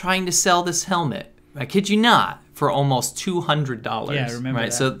 She was trying to sell this helmet, I kid you not, for almost $200. Yeah, I remember right?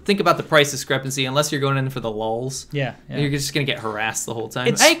 that. So think about the price discrepancy. Unless you're going in for the lulls, yeah. You're just going to get harassed the whole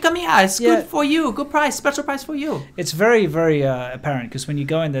time. Hey, come here. It's good for you. Good price. Special price for you. It's very, very apparent because when you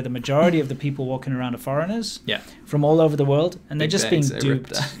go in there, the majority of the people walking around are foreigners from all over the world, and they're just being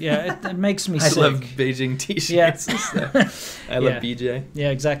duped. Yeah, it makes me sick. I love Beijing t-shirts and stuff. I love BJ. Yeah,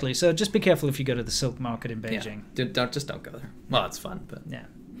 exactly. So just be careful if you go to the Silk Market in Beijing. Yeah. Don't go there. Well, it's fun, but yeah.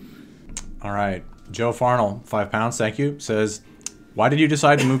 All right. Joe Farnell, £5, thank you, says, why did you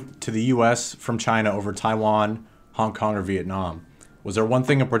decide to move to the U.S. from China over Taiwan, Hong Kong, or Vietnam? Was there one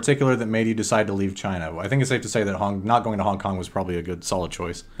thing in particular that made you decide to leave China? I think it's safe to say that not going to Hong Kong was probably a good, solid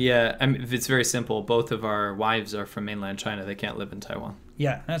choice. Yeah, I mean, it's very simple. Both of our wives are from mainland China. They can't live in Taiwan.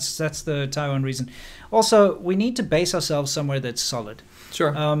 Yeah, that's the Taiwan reason. Also, we need to base ourselves somewhere that's solid.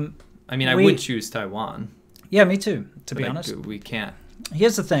 Sure. I mean, I would choose Taiwan. Yeah, me too, to be honest. We can't.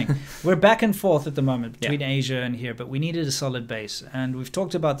 Here's the thing. We're back and forth at the moment between Asia and here, but we needed a solid base. And we've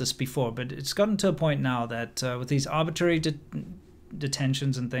talked about this before, but it's gotten to a point now that with these arbitrary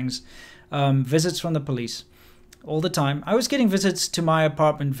detentions and things, visits from the police all the time. I was getting visits to my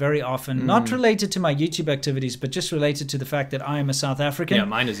apartment very often, not related to my YouTube activities, but just related to the fact that I am a South African. Yeah,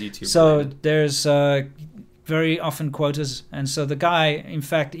 mine is YouTube. So related. There's very often quotas. And so the guy, in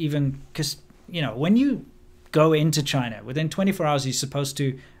fact, even, because, when you go into China, within 24 hours, you're supposed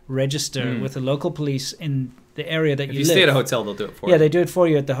to register with the local police in the area that you live. If you stay at a hotel, they'll do it for you. Yeah, they do it for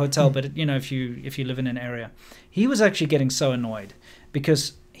you at the hotel. But if you live in an area, he was actually getting so annoyed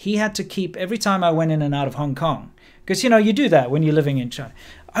because he had to keep every time I went in and out of Hong Kong. Because you do that when you're living in China.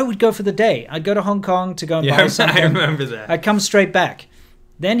 I would go for the day. I'd go to Hong Kong to go and buy something. I remember that. I'd come straight back.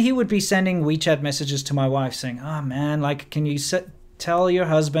 Then he would be sending WeChat messages to my wife saying, "Oh man, can you tell your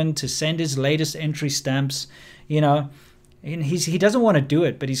husband to send his latest entry stamps?" And he doesn't want to do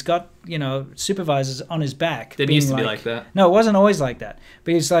it, but he's got, supervisors on his back. It used to be like that. No, it wasn't always like that.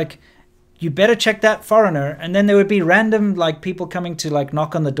 But he's like, you better check that foreigner. And then there would be random people coming to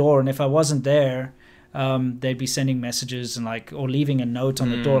knock on the door. And if I wasn't there, they'd be sending messages and or leaving a note on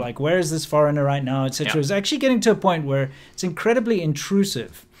the door, where is this foreigner right now, etc. It's actually getting to a point where it's incredibly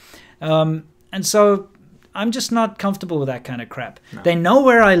intrusive. And so I'm just not comfortable with that kind of crap. No. They know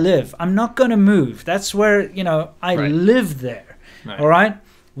where I live. I'm not going to move. That's where, I live there. Right. All right?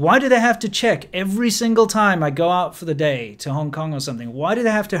 Why do they have to check every single time I go out for the day to Hong Kong or something? Why do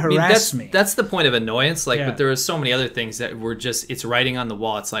they have to harass me? That's the point of annoyance. But there are so many other things that were just, it's writing on the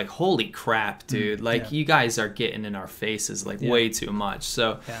wall. It's like, holy crap, dude. You guys are getting in our faces way too much.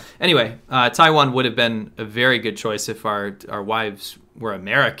 So anyway, Taiwan would have been a very good choice if our wives were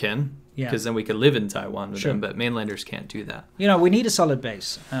American. Because then we could live in Taiwan with them, but mainlanders can't do that. We need a solid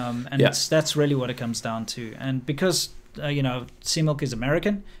base, and that's really what it comes down to. And because sea milk is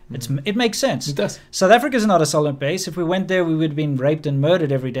American. It makes sense. It does. South Africa is not a solid base. If we went there, we would have been raped and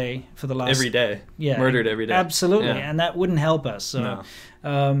murdered every day for the last... Every day. Yeah. Murdered every day. Absolutely. Yeah. And that wouldn't help us. So,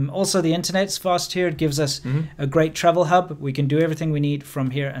 No. Also, the internet's fast here. It gives us a great travel hub. We can do everything we need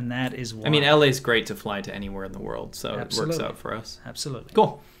from here, and that is why. I mean, LA's great to fly to anywhere in the world, so it works out for us. Absolutely.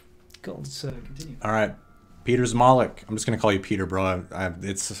 Cool. Let's continue. All right. Peter Zmalik. I'm just going to call you Peter, bro.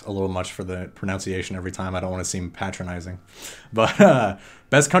 It's a little much for the pronunciation every time. I don't want to seem patronizing. But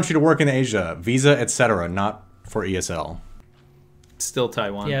best country to work in Asia, visa, etc., not for ESL. Still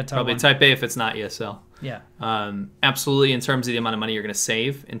Taiwan. Yeah, Taiwan. Probably Type A if it's not ESL. Yeah. Absolutely, in terms of the amount of money you're going to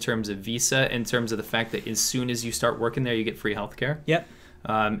save, in terms of visa, in terms of the fact that as soon as you start working there, you get free healthcare. Yep.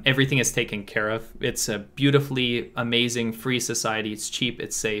 Everything is taken care of. It's a beautifully amazing free society. It's cheap,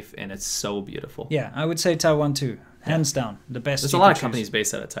 it's safe, and it's so beautiful. Yeah, I would say Taiwan too. Hands down, the best. There's a lot of companies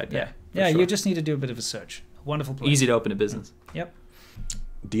based out of Taipei. Yeah, sure. You just need to do a bit of a search. Wonderful place. Easy to open a business. Yep.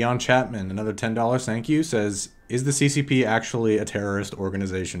 Dion Chapman, another $10, thank you, says, is the CCP actually a terrorist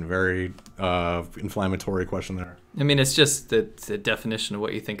organization? Very inflammatory question there. I mean, it's just the definition of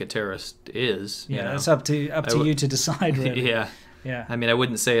what you think a terrorist is. Yeah, it's up to you to decide, really. Yeah. I mean, I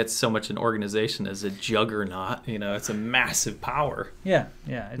wouldn't say it's so much an organization as a juggernaut. It's a massive power. Yeah.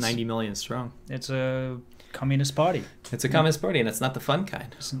 It's 90 million strong. It's a communist party. It's a communist party, and it's not the fun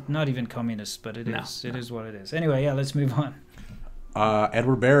kind. It's not even communist, but it is. It is what it is. Anyway, let's move on.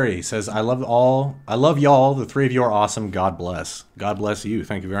 Edward Barry says, I love y'all. The three of you are awesome. God bless. God bless you.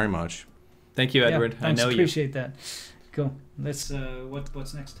 Thank you very much. Thank you, Edward. I know you. Appreciate that. Cool. Let's.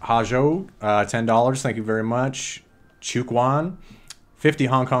 What's next? Hajo, $10. Thank you very much. Chukwan, 50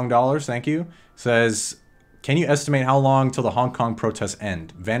 Hong Kong dollars. Thank you. Says, can you estimate how long till the Hong Kong protests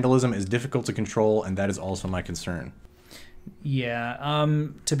end? Vandalism is difficult to control, and that is also my concern. Yeah.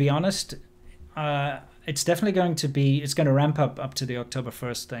 To be honest, it's definitely going to ramp up to the October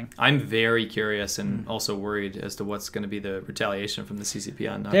 1st thing. I'm very curious and also worried as to what's going to be the retaliation from the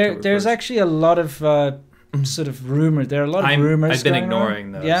CCP on October 1st. There's actually a lot of sort of rumor. There are a lot of rumors. I've been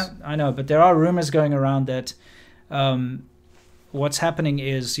ignoring those. Yeah, I know, but there are rumors going around that what's happening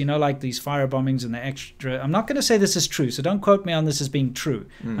is, like these fire bombings and the extra... I'm not going to say this is true, so don't quote me on this as being true.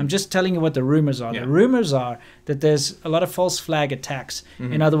 I'm just telling you what the rumors are. Yeah. The rumors are that there's a lot of false flag attacks.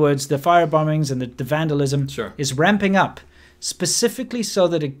 In other words, the fire bombings and the vandalism is ramping up, specifically so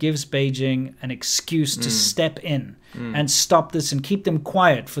that it gives Beijing an excuse to step in and stop this and keep them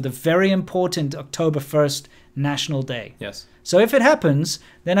quiet for the very important October 1st National Day. Yes. So if it happens,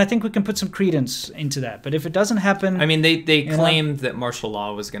 then I think we can put some credence into that. But if it doesn't happen... I mean, they claimed that martial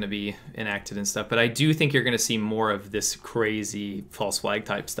law was going to be enacted and stuff, but I do think you're going to see more of this crazy false flag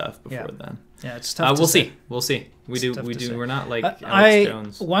type stuff before then. Yeah, it's tough to say. We'll see. We're not like Alex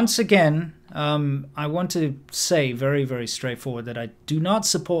Jones. Once again, I want to say very, very straightforward that I do not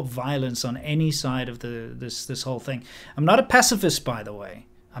support violence on any side of this whole thing. I'm not a pacifist, by the way.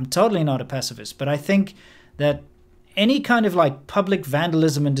 I'm totally not a pacifist, but I think that any kind of public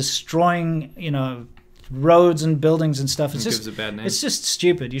vandalism and destroying, roads and buildings and stuff, gives a bad name. It's just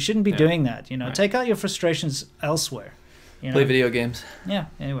stupid. You shouldn't be doing that. Right. Take out your frustrations elsewhere. Play video games. Yeah.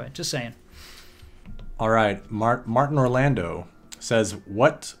 Anyway, just saying. All right. Martin Orlando says,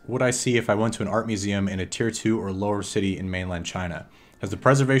 what would I see if I went to an art museum in a tier 2 or lower city in mainland China? Has the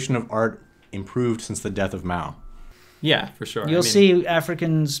preservation of art improved since the death of Mao? Yeah, for sure. You'll see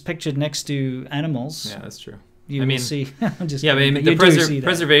Africans pictured next to animals. Yeah, that's true. Will see. The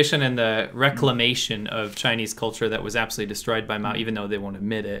preservation and the reclamation of Chinese culture that was absolutely destroyed by Mao, even though they won't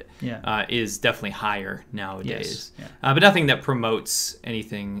admit it, is definitely higher nowadays. Yes. Yeah. But nothing that promotes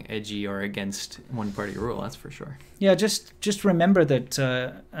anything edgy or against one party rule, that's for sure. Yeah, just remember that,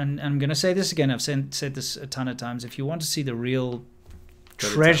 and I'm going to say this again, I've said this a ton of times, if you want to see the real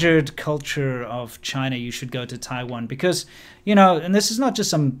treasured culture of China, you should go to Taiwan, because, and this is not just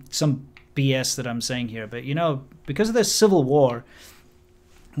some BS that I'm saying here, but because of the civil war,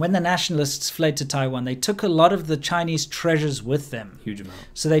 when the nationalists fled to Taiwan, they took a lot of the Chinese treasures with them. Huge amount.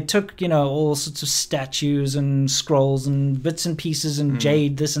 So they took all sorts of statues and scrolls and bits and pieces and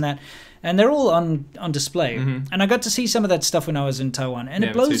jade, this and that, and they're all on display. And I got to see some of that stuff when I was in Taiwan, and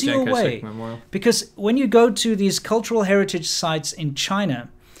it blows you away, because when you go to these cultural heritage sites in China,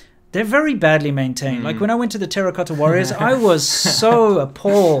 they're very badly maintained. Like when I went to the Terracotta Warriors, I was so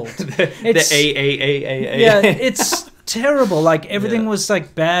appalled. The AAAAA. Yeah, it's terrible. Everything was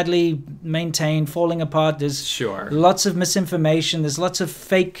badly maintained, falling apart. There's lots of misinformation. There's lots of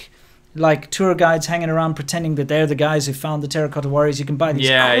fake like tour guides hanging around pretending that they're the guys who found the terracotta warriors. You can buy these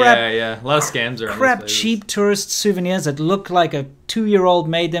a lot of scams around. Crap cheap tourist souvenirs that look like a 2-year-old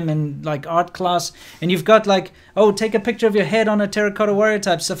made them in like art class, and you've got like, oh, take a picture of your head on a terracotta warrior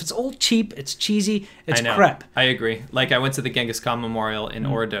type stuff. It's all cheap, it's cheesy, it's crap. I agree. Like I went to the Genghis Khan Memorial in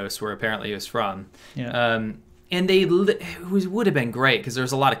Ordos, where apparently he was from. Yeah. And it would have been great because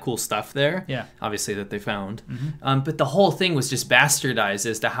there's a lot of cool stuff there, obviously, that they found. But the whole thing was just bastardized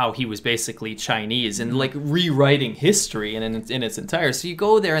as to how he was basically Chinese and like rewriting history in its entirety. So you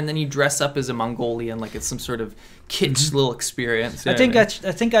go there and then you dress up as a Mongolian like it's some sort of kitsch little experience. I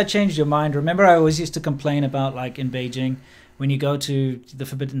think I changed your mind. Remember, I always used to complain about like in Beijing, when you go to the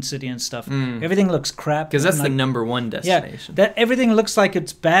Forbidden City and stuff, everything looks crap. Because that's like, the #1 destination. Yeah, that everything looks like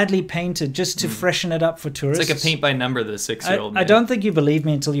it's badly painted just to freshen it up for tourists. It's like a paint by number that a 6-year-old made. I don't think you believed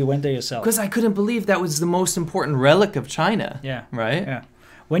me until you went there yourself. Because I couldn't believe that was the most important relic of China. Yeah. Right? Yeah.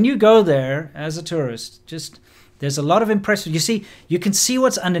 When you go there as a tourist, there's a lot of impressive. You can see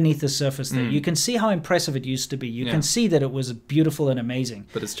what's underneath the surface there. You can see how impressive it used to be. You can see that it was beautiful and amazing.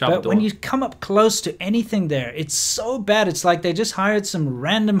 But it's chopped. But when you come up close to anything there, it's so bad. It's like they just hired some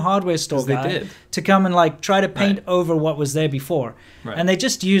random hardware store guy to come and like try to paint over what was there before. Right. And they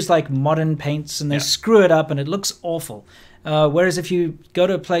just use like modern paints and they screw it up and it looks awful. Whereas if you go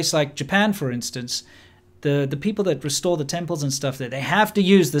to a place like Japan, for instance, the people that restore the temples and stuff there, they have to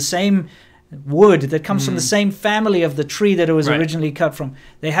use the same wood that comes from the same family of the tree that it was originally cut from.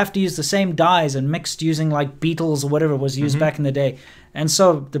 They have to use the same dyes and mixed using like beetles or whatever was used back in the day. And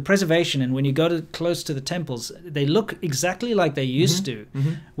so the preservation, and when you go close to the temples, they look exactly like they used to.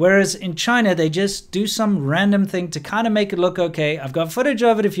 Whereas in China, they just do some random thing to kind of make it look okay. I've got footage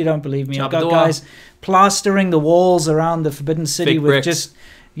of it if you don't believe me. I've got guys plastering the walls around the Forbidden City with bricks. Just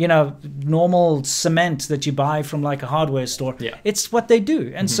normal cement that you buy from like a hardware store. Yeah. It's what they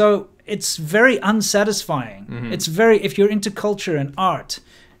do. And so it's very unsatisfying. It's if you're into culture and art,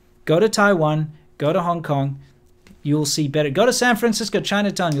 go to Taiwan, go to Hong Kong, you'll see better. Go to San Francisco,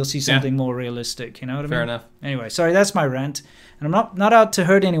 Chinatown, you'll see something more realistic. You know what I mean? Fair enough. Anyway, sorry, that's my rant. And I'm not out to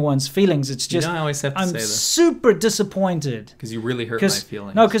hurt anyone's feelings. It's just, you don't always have to I'm say this. Super disappointed. Because you really hurt my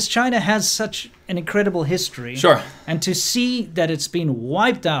feelings. No, because China has such an incredible history. Sure. And to see that it's been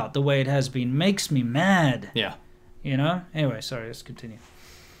wiped out the way it has been makes me mad. Yeah. You know? Anyway, sorry, let's continue.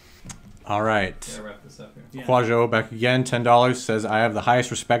 All right. Gotta wrap this up here. Huazhou back again, $10, says, I have the highest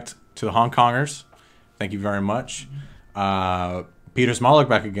respect to the Hong Kongers. Thank you very much. Peter Smolik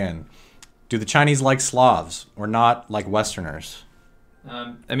back again. Do the Chinese like Slavs or not like Westerners?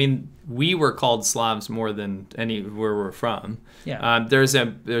 I mean, we were called Slavs more than where we're from. Yeah. There's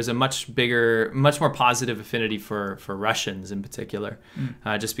a much more positive affinity for Russians in particular,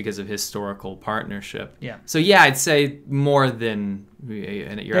 just because of historical partnership. Yeah. So yeah, I'd say more than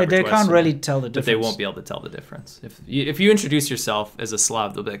your average they can't Westerner, really tell the difference. But they won't be able to tell the difference. If you introduce yourself as a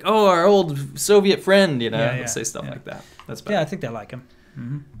Slav, they'll be like, "Oh, our old Soviet friend," They'll say stuff like that. That's bad. Yeah, I think they like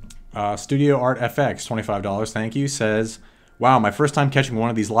him. Studio Art FX, $25, thank you, says, wow, my first time catching one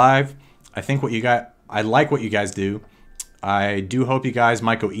of these live. I like what you guys do. I do hope you guys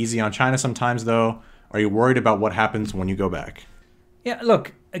might go easy on China sometimes, though. Are you worried about what happens when you go back? Yeah,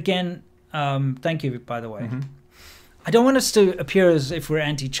 look, again, thank you, by the way. I don't want us to appear as if we're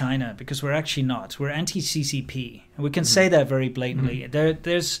anti-China, because we're actually not. We're anti-CCP. And we can say that very blatantly.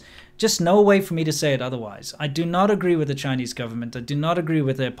 There's just no way for me to say it otherwise. I do not agree with the Chinese government. I do not agree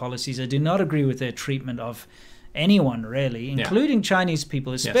with their policies. I do not agree with their treatment of anyone, really, including Chinese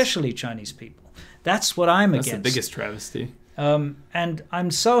people, especially Chinese people. That's what I'm against. That's the biggest travesty. And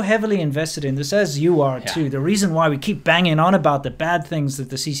I'm so heavily invested in this, as you are too. The reason why we keep banging on about the bad things that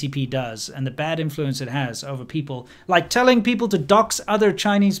the CCP does and the bad influence it has over people, like telling people to dox other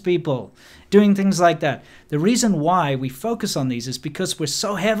Chinese people, doing things like that. The reason why we focus on these is because we're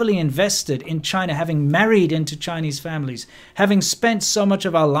so heavily invested in China, having married into Chinese families, having spent so much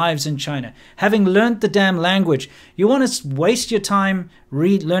of our lives in China, having learned the damn language. You want to waste your time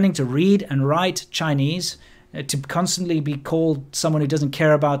learning to read and write Chinese, to constantly be called someone who doesn't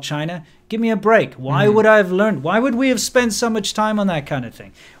care about China? Give me a break. Why would I have learned? Why would we have spent so much time on that kind of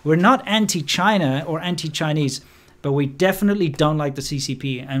thing? We're not anti-China or anti-Chinese, but we definitely don't like the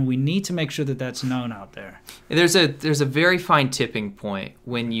CCP, and we need to make sure that that's known out there. There's a very fine tipping point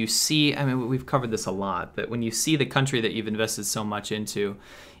when you see, I mean, we've covered this a lot, but when you see the country that you've invested so much into,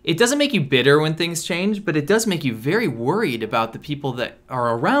 it doesn't make you bitter when things change, but it does make you very worried about the people that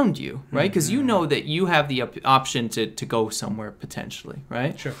are around you, right? Because you know that you have the option to go somewhere potentially,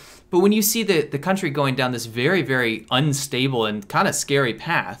 right? Sure. But when you see the country going down this very, very unstable and kind of scary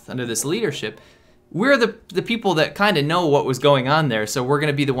path under this leadership, we're the people that kind of know what was going on there, so we're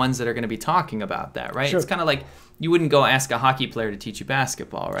going to be the ones that are going to be talking about that, right? Sure. It's kind of like you wouldn't go ask a hockey player to teach you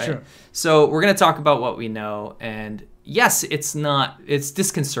basketball, right? Sure. So we're going to talk about what we know, and yes, it's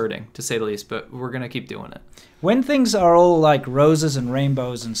disconcerting, to say the least, but we're going to keep doing it. When things are all like roses and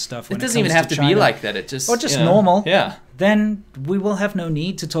rainbows and stuff, it doesn't even have to be like that. It just or just normal. Yeah. Then we will have no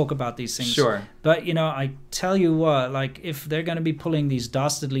need to talk about these things. Sure. But I tell you what, like if they're going to be pulling these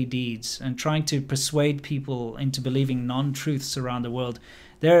dastardly deeds and trying to persuade people into believing non-truths around the world,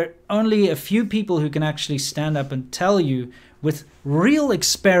 there are only a few people who can actually stand up and tell you with real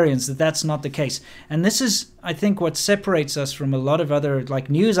experience that that's not the case. And this is, I think, what separates us from a lot of other like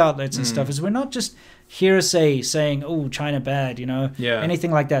news outlets and stuff, is we're not just hearsay saying, oh, China bad,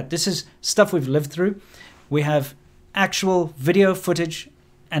 anything like that. This is stuff we've lived through. We have actual video footage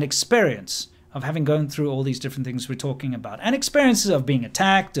and experience of having gone through all these different things we're talking about, and experiences of being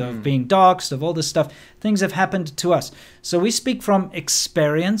attacked, of being doxxed, of all this stuff. Things have happened to us. So we speak from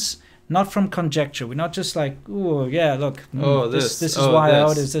experience, not from conjecture. We're not just like, oh yeah, look, this is why I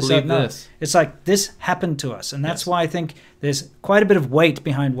ordered this. No, it's like this happened to us, and that's why I think there's quite a bit of weight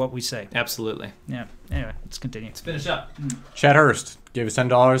behind what we say. Absolutely. Yeah. Anyway, let's continue. Let's finish up. Chad Hurst gave us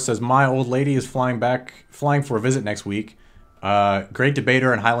 $10. Says my old lady is flying for a visit next week. Great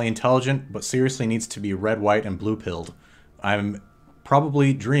debater and highly intelligent, but seriously needs to be red, white, and blue pilled. I'm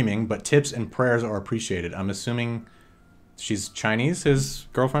probably dreaming, but tips and prayers are appreciated. I'm assuming she's Chinese, his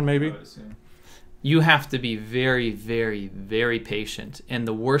girlfriend, maybe? You have to be very, very, very patient. And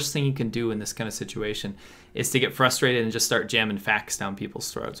the worst thing you can do in this kind of situation is to get frustrated and just start jamming facts down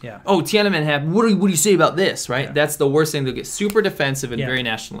people's throats. Yeah. Oh, Tiananmen happened. What do you say about this, right? Yeah. That's the worst thing. They'll get super defensive and very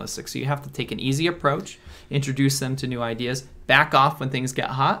nationalistic. So you have to take an easy approach, introduce them to new ideas, back off when things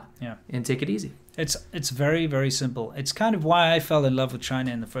get hot, and take it easy. It's very, very simple. It's kind of why I fell in love with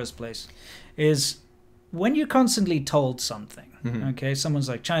China in the first place, is when you're constantly told something, okay, someone's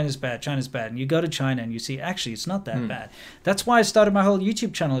like, China's bad, and you go to China and you see, actually, it's not that bad. That's why I started my whole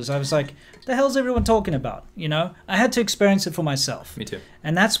YouTube channel, is I was like, the hell's everyone talking about? I had to experience it for myself. Me too.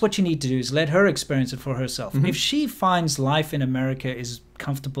 And that's what you need to do, is let her experience it for herself. If she finds life in America is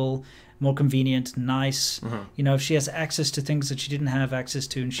comfortable, more convenient, nice, if she has access to things that she didn't have access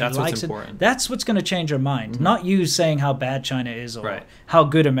to and she likes it, that's what's going to change her mind. Not you saying how bad China is or how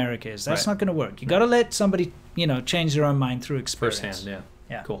good America is. That's not going to work. You got to let somebody, change their own mind through experience. Firsthand,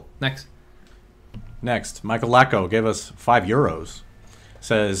 yeah. Cool. Next, Michael Lacko gave us €5.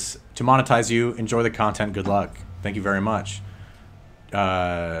 Says, to monetize you, enjoy the content, good luck. Thank you very much.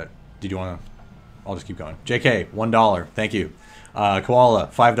 Did you want to? I'll just keep going. JK, $1. Thank you. Koala,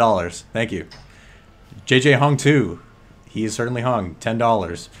 $5. Thank you. JJ Hung 2. He is certainly hung.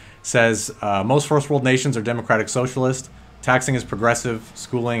 $10. Says, most first world nations are democratic socialist. Taxing is progressive.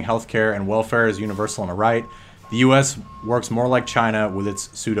 Schooling, healthcare, and welfare is universal and a right. The U.S. works more like China with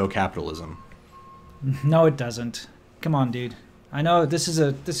its pseudo-capitalism. No, it doesn't. Come on, dude. I know this is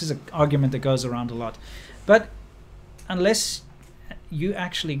an argument that goes around a lot. But unless you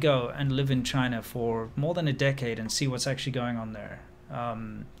actually go and live in China for more than a decade and see what's actually going on there,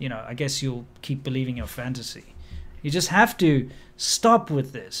 I guess you'll keep believing your fantasy. You just have to stop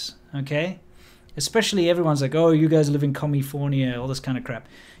with this, okay? Especially everyone's like, oh, you guys live in California, all this kind of crap.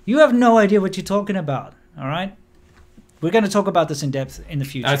 You have no idea what you're talking about, all right? We're going to talk about this in depth in the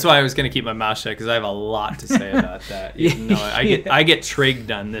future. That's why I was going to keep my mouth shut, because I have a lot to say about that. I get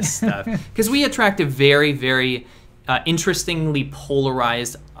trigged on this stuff. Because we attract a very, very interestingly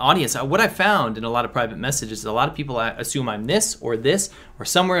polarized audience. What I found in a lot of private messages is a lot of people assume I'm this or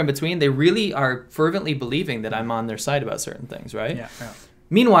somewhere in between. They really are fervently believing that I'm on their side about certain things, right? Yeah.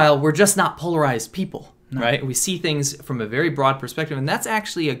 Meanwhile, we're just not polarized people. No. Right? We see things from a very broad perspective, and that's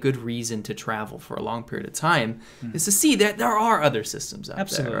actually a good reason to travel for a long period of time, is to see that there are other systems out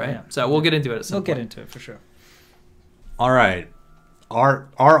there, right? Yeah. So we'll get into it at some point. We'll get into it for sure. All right.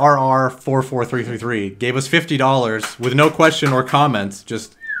 RRR44333 gave us $50 with no question or comment.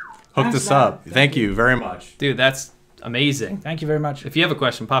 Just hooked us up. Thank you very much. Dude, that's amazing. Thank you very much. If you have a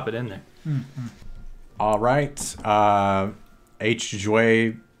question, pop it in there. All right.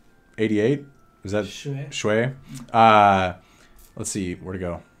 HJoy88. Is that Shui? Let's see. Where to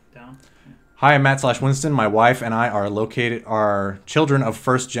go? Down. Hi, I'm Matt/Winston. My wife and I are children of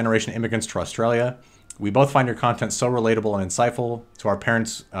first-generation immigrants to Australia. We both find your content so relatable and insightful to our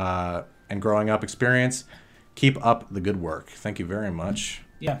parents' and growing up experience. Keep up the good work. Thank you very much.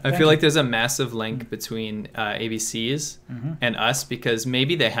 Yeah, I feel like there's a massive link between ABCs and us, because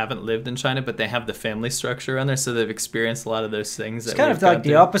maybe they haven't lived in China, but they have the family structure on there, so they've experienced a lot of those things. It's kind of like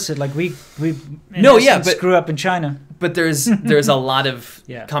the opposite. Like we grew up in China. but there's a lot of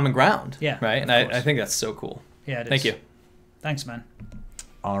common ground. Yeah, right. And I think that's so cool. Yeah, Thank you. Thanks, man.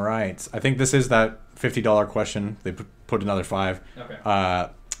 All right. I think this is that $50 question. They put another 5. Okay.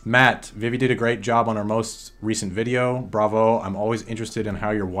 Matt, Vivi did a great job on our most recent video. Bravo. I'm always interested in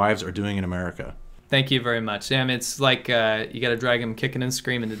how your wives are doing in America. Thank you very much. Yeah, I mean, it's like you got to drag them kicking and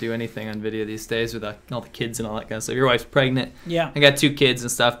screaming to do anything on video these days with all the kids and all that kind of stuff. Your wife's pregnant. Yeah. I got 2 kids and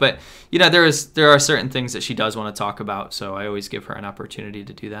stuff. But, you know, there are certain things that she does want to talk about, so I always give her an opportunity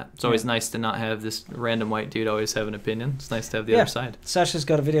to do that. It's always nice to not have this random white dude always have an opinion. It's nice to have the other side. Sasha's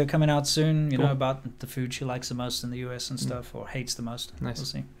got a video coming out soon, you know, about the food she likes the most in the US and stuff, or hates the most. Nice. We'll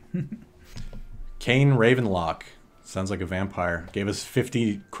see. Kane Ravenlock, sounds like a vampire, gave us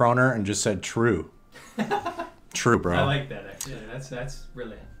 50 kroner and just said true. True, bro. I like that, actually. That's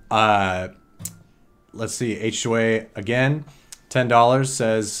brilliant. Let's see. H2A again. $10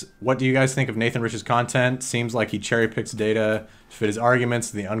 says, what do you guys think of Nathan Rich's content? Seems like he cherry picks data to fit his arguments.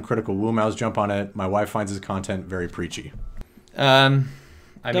 The uncritical woo mouths jump on it. My wife finds his content very preachy. We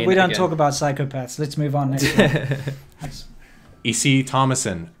don't talk about psychopaths. Let's move on next one. E.C.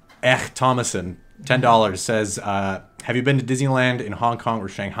 Thomason, $10 says, have you been to Disneyland in Hong Kong or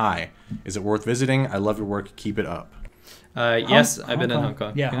Shanghai? Is it worth visiting? I love your work. Keep it up. Yes, I've been in Hong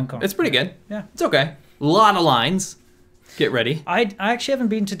Kong. Yeah, Hong Kong. It's pretty good. Yeah. It's okay. A lot of lines. Get ready. I actually haven't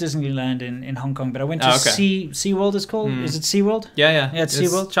been to Disneyland in Hong Kong, but I went to SeaWorld, it's called. Is it SeaWorld? Yeah. Yeah, it's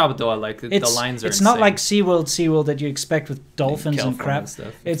SeaWorld. Chabadoa, like the lines are It's insane. not like SeaWorld that you expect with dolphins and crap.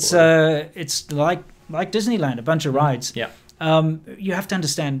 It's like Disneyland, a bunch of rides. Yeah. You have to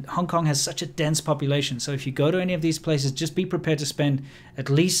understand, Hong Kong has such a dense population, so if you go to any of these places, just be prepared to spend at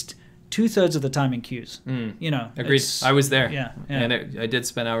least 2/3 of the time in queues. You know, agreed. I was there. Yeah. And I did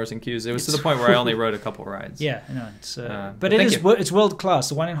spend hours in queues. It was to the point where I only rode a couple rides. Yeah, no, it's but it's world class.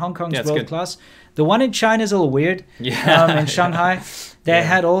 The one in Hong Kong is world class. The one in China is a little weird. Yeah. In Shanghai, they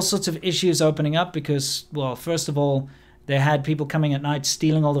had all sorts of issues opening up because, well, first of all, they had people coming at night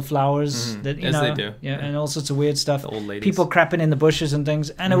stealing all the flowers. That you know, they do. Yeah, and all sorts of weird stuff. The old ladies. People crapping in the bushes and things,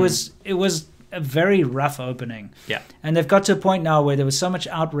 and it was a very rough opening. Yeah. And they've got to a point now where there was so much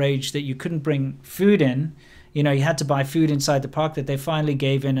outrage that you couldn't bring food in. You know, you had to buy food inside the park that they finally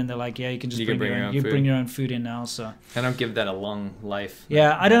gave in, and they're like, yeah, you can just bring your own food in now. So I don't give that a long life.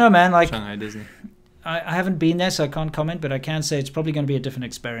 Yeah, I don't know, man. Like Shanghai Disney. I haven't been there, so I can't comment, but I can say it's probably going to be a different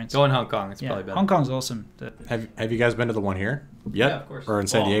experience. Go in Hong Kong. It's probably better. Hong Kong's awesome. Have you guys been to the one here yet? Yeah, of course. Or in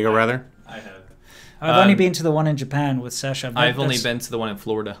San Diego, rather? I have. I've only been to the one in Japan with Sasha. I've only been to the one in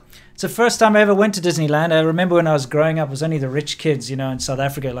Florida. It's the first time I ever went to Disneyland. I remember when I was growing up, it was only the rich kids, you know, in South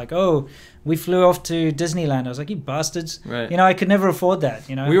Africa, like, oh, we flew off to Disneyland. I was like, you bastards. Right. You know, I could never afford that,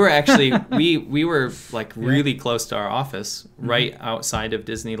 you know. We were actually, we were like really close to our office, right outside of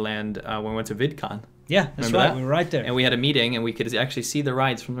Disneyland when we went to VidCon. Yeah, that's Remember right. that? We were right there. And we had a meeting, and we could actually see the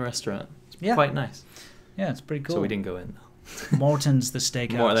rides from the restaurant. It's quite nice. Yeah, it's pretty cool. So we didn't go in. Morton's the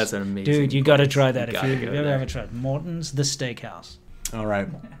Steakhouse. That's an amazing Dude, you got to try that if you've there. ever tried. Morton's the Steakhouse. All right.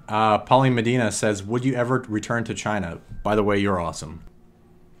 Pauline Medina says, would you ever return to China? By the way, you're awesome.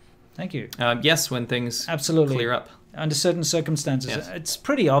 Thank you. Yes, when things absolutely clear up. Under certain circumstances. Yes. It's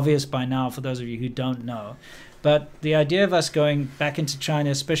pretty obvious by now for those of you who don't know. But the idea of us going back into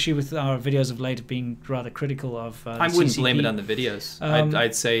China, especially with our videos of late being rather critical of I wouldn't CCP, blame it on the videos.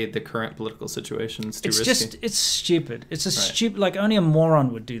 I'd say the current political situation is too risky. It's stupid. It's a stupid, like only a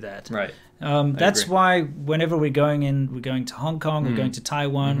moron would do that. Right. That's why whenever we're going to Hong Kong, we're going to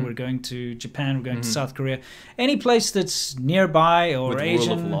Taiwan, we're going to Japan, we're going to South Korea, any place that's nearby or with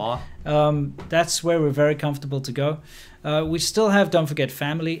Asian, rule of law. that's where we're very comfortable to go. We still have, don't forget,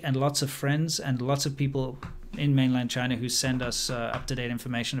 family and lots of friends and lots of people in mainland China who send us up-to-date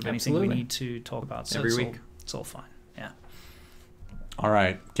information of anything we need to talk about. So every week. It's all fine. Yeah. All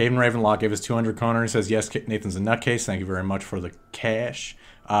right. Caden Ravenlock gave us 200 kroner. He says, yes, Nathan's a nutcase. Thank you very much for the cash.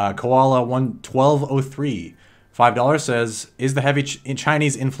 Koala 1203, $5 says, is the heavy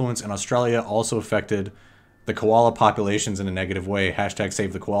Chinese influence in Australia also affected the koala populations in a negative way? Hashtag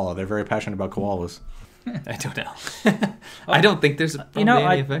save the koala. They're very passionate about koalas. I don't know. I don't think there's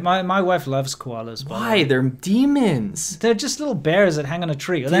any effect. My wife loves koalas. Why? They're demons. They're just little bears that hang on a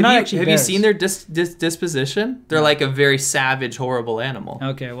tree. They're not actually bears. Have you seen their disposition? They're like a very savage, horrible animal.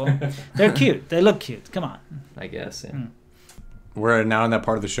 Okay, well, they're cute. They look cute. Come on. I guess, yeah. We're now in that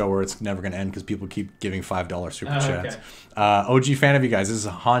part of the show where it's never going to end because people keep giving $5 super chats. Okay. OG fan of you guys. This is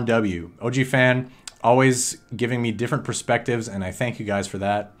Han W. OG fan, always giving me different perspectives, and I thank you guys for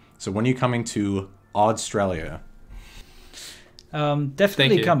that. So when are you coming to Australia?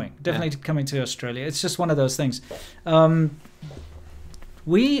 Definitely coming. Definitely coming to Australia. It's just one of those things.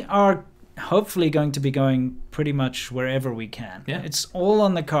 We are hopefully going to be going pretty much wherever we can. Yeah. It's all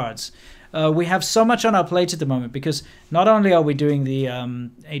on the cards. We have so much on our plate at the moment because not only are we doing the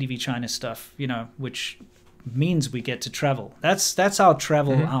ADV China stuff, which means we get to travel. That's our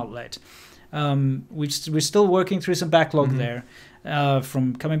travel outlet. We're still working through some backlog there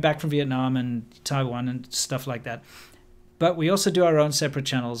from coming back from Vietnam and Taiwan and stuff like that. But we also do our own separate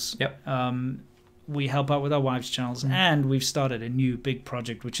channels. Yep. We help out with our wives' channels, and we've started a new big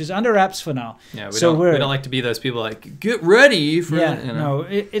project, which is under wraps for now. Yeah, we don't like to be those people like, get ready for it. No,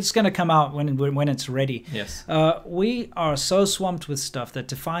 it's going to come out when it's ready. Yes. We are so swamped with stuff that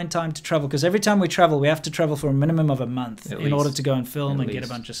to find time to travel, because every time we travel, we have to travel for a minimum of a month in order to go and film and get a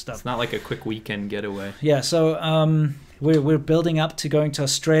bunch of stuff. It's not like a quick weekend getaway. Yeah, so we're building up to going to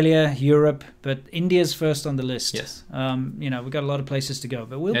Australia, Europe, but India's first on the list. Yes. We've got a lot of places to go,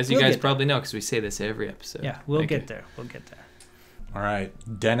 but as you guys probably know, because we say this every episode. Yeah, we'll get there. We'll get there. All right,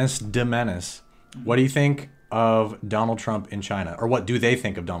 Dennis de Menace. What do you think of Donald Trump in China, or what do they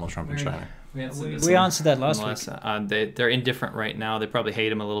think of Donald Trump in China? We answered that last week. They're indifferent right now. They probably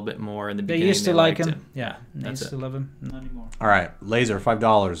hate him a little bit more in the beginning. They used to like him. him. Yeah, they used to love him. Not anymore. All right, Laser,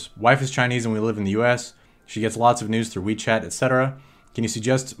 $5. Wife is Chinese and we live in the U.S. She gets lots of news through WeChat, etc. Can you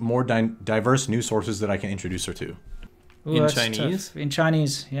suggest more diverse news sources that I can introduce her to? Ooh, in Chinese? Tough. In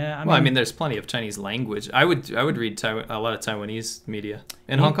Chinese, yeah. I mean, there's plenty of Chinese language. I would read a lot of Taiwanese media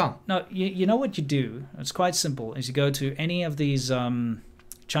in Hong Kong. No, you know what you do? It's quite simple. Is you go to any of these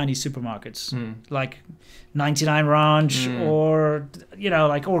Chinese supermarkets, like 99 Ranch or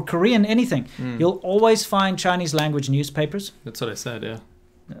or Korean anything. You'll always find Chinese language newspapers. That's what I said. Yeah.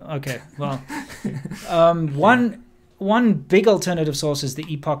 Okay. Well, one big alternative source is the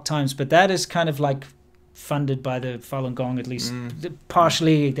Epoch Times, but that is kind of like funded by the Falun Gong, at least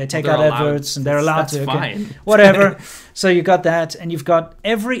partially. They take out adverts and they're allowed to. Fine. Whatever. So you got that, and you've got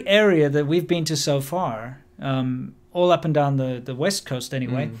every area that we've been to so far, all up and down the West Coast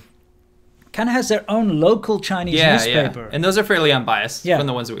anyway, kind of has their own local Chinese newspaper. Yeah. And those are fairly unbiased from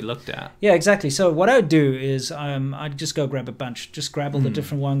the ones that we looked at. Yeah, exactly. So what I would do is I'd just go grab a bunch, just grab all the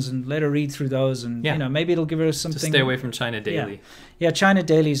different ones and let her read through those, and maybe it'll give her something. Just stay away from China Daily. Yeah, China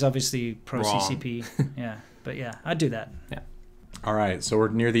Daily is obviously pro-CCP. Yeah, but I'd do that. Yeah. All right, so we're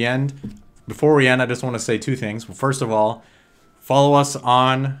near the end. Before we end, I just want to say two things. Well, first of all, follow us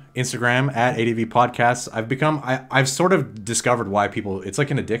on Instagram at ADV Podcasts. I've sort of discovered why people, it's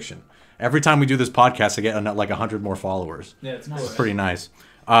like an addiction. Every time we do this podcast, I get like 100 more followers. Yeah, it's cool. It's pretty nice.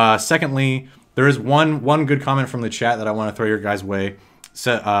 Secondly, there is one good comment from the chat that I want to throw your guys' way.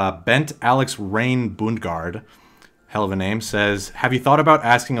 So, Bent Alex Rain Bundgaard, hell of a name, says, have you thought about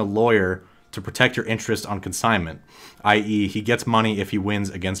asking a lawyer to protect your interest on consignment, i.e. he gets money if he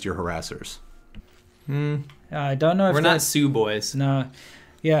wins against your harassers? I don't know if we're not Sue boys. No.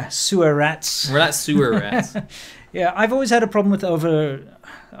 Yeah, sewer rats. We're not sewer rats. Yeah, I've always had a problem with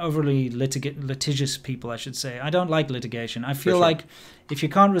overly litigious people, I should say. I don't like litigation. I feel like if you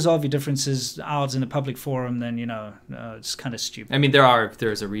can't resolve your differences out in a public forum, then, it's kind of stupid. I mean,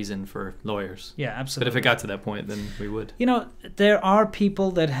 there's a reason for lawyers. Yeah, absolutely. But if it got to that point, then we would. There are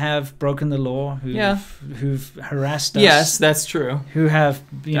people that have broken the law who've harassed us. Yes, that's true. Who have,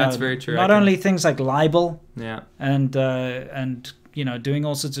 that's very true. Not only things like libel. Yeah. And doing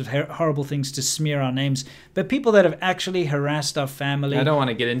all sorts of horrible things to smear our names, but people that have actually harassed our family. I don't want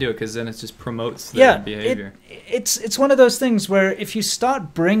to get into it because then it just promotes their behavior. It's one of those things where if you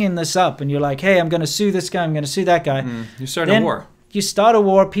start bringing this up and you're like, hey, I'm going to sue this guy, I'm going to sue that guy. You're starting a war. You start a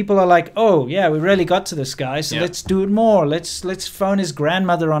war, people are like, oh, yeah, we really got to this guy, so let's do it more. Let's phone his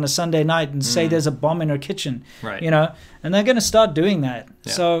grandmother on a Sunday night and say there's a bomb in her kitchen. Right. And they're going to start doing that.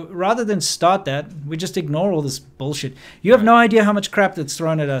 Yeah. So rather than start that, we just ignore all this bullshit. You have no idea how much crap that's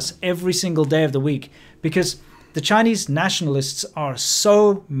thrown at us every single day of the week because the Chinese nationalists are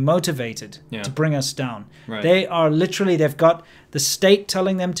so motivated to bring us down. Right. They are literally, they've got the state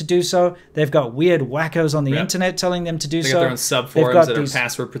telling them to do so. They've got weird wackos on the internet telling them to do so. They got their own sub-forums that are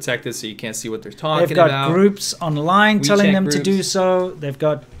password protected so you can't see what they're talking about. They've got groups online telling them to do so. They've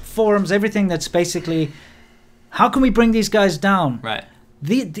got forums, everything that's basically, how can we bring these guys down? Right.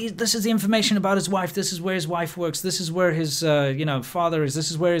 This is the information about his wife. This is where his wife works. This is where his father is.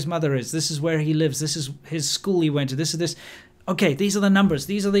 This is where his mother is. This is where he lives. This is his school he went to. This is this. Okay, these are the numbers.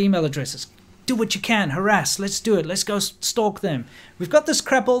 These are the email addresses. Do what you can. Harass. Let's do it. Let's go stalk them. We've got this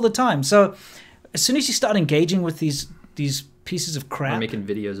crap all the time. So as soon as you start engaging with these pieces of crap, or making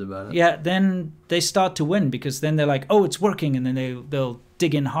videos about it, yeah, then they start to win because then they're like, oh, it's working, and then they'll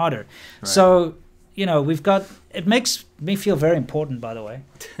dig in harder. Right. So we've got. It makes me feel very important, by the way,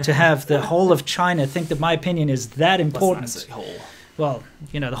 to have the whole of China think that my opinion is that important. Let's not say whole. well,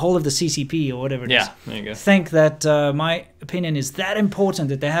 the whole of the CCP or whatever it is, there you go. think that my opinion is that important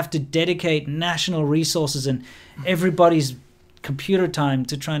that they have to dedicate national resources and everybody's computer time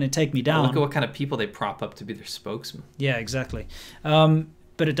to trying to take me down. Well, look at what kind of people they prop up to be their spokesman. Yeah, exactly.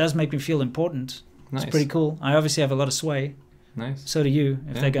 But it does make me feel important. Nice. It's pretty cool. I obviously have a lot of sway. Nice. So do you,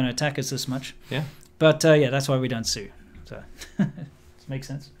 if they're going to attack us this much. Yeah. But that's why we don't sue. So makes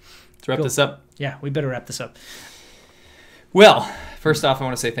sense. Let's wrap this up. Yeah, we better wrap this up. Well, first off, I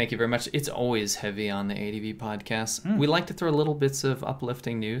want to say thank you very much. It's always heavy on the ADV podcast. We like to throw little bits of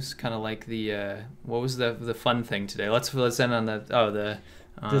uplifting news, kind of like the what was the fun thing today? Let's end on the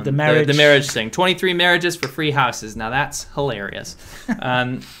marriage. The marriage thing. 23 marriages for free houses. Now that's hilarious.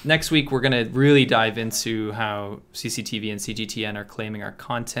 Next week we're going to really dive into how CCTV and CGTN are claiming our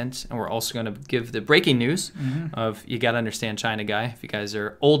content, and we're also going to give the breaking news of you got to understand China Guy. If you guys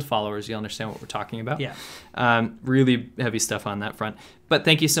are old followers, you'll understand what we're talking about. Yeah. Really heavy stuff on that front. But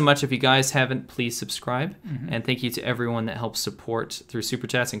thank you so much. If you guys haven't, please subscribe. And thank you to everyone that helps support through Super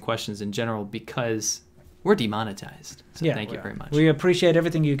Chats and questions in general, because we're demonetized. So thank you very much. We appreciate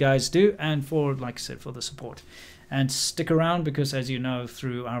everything you guys do, and for, like I said, for the support. And stick around, because as you know,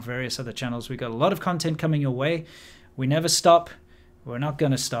 through our various other channels, we got a lot of content coming your way. We never stop. We're not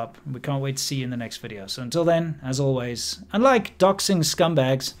going to stop. We can't wait to see you in the next video. So until then, as always, unlike doxing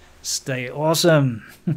scumbags, stay awesome.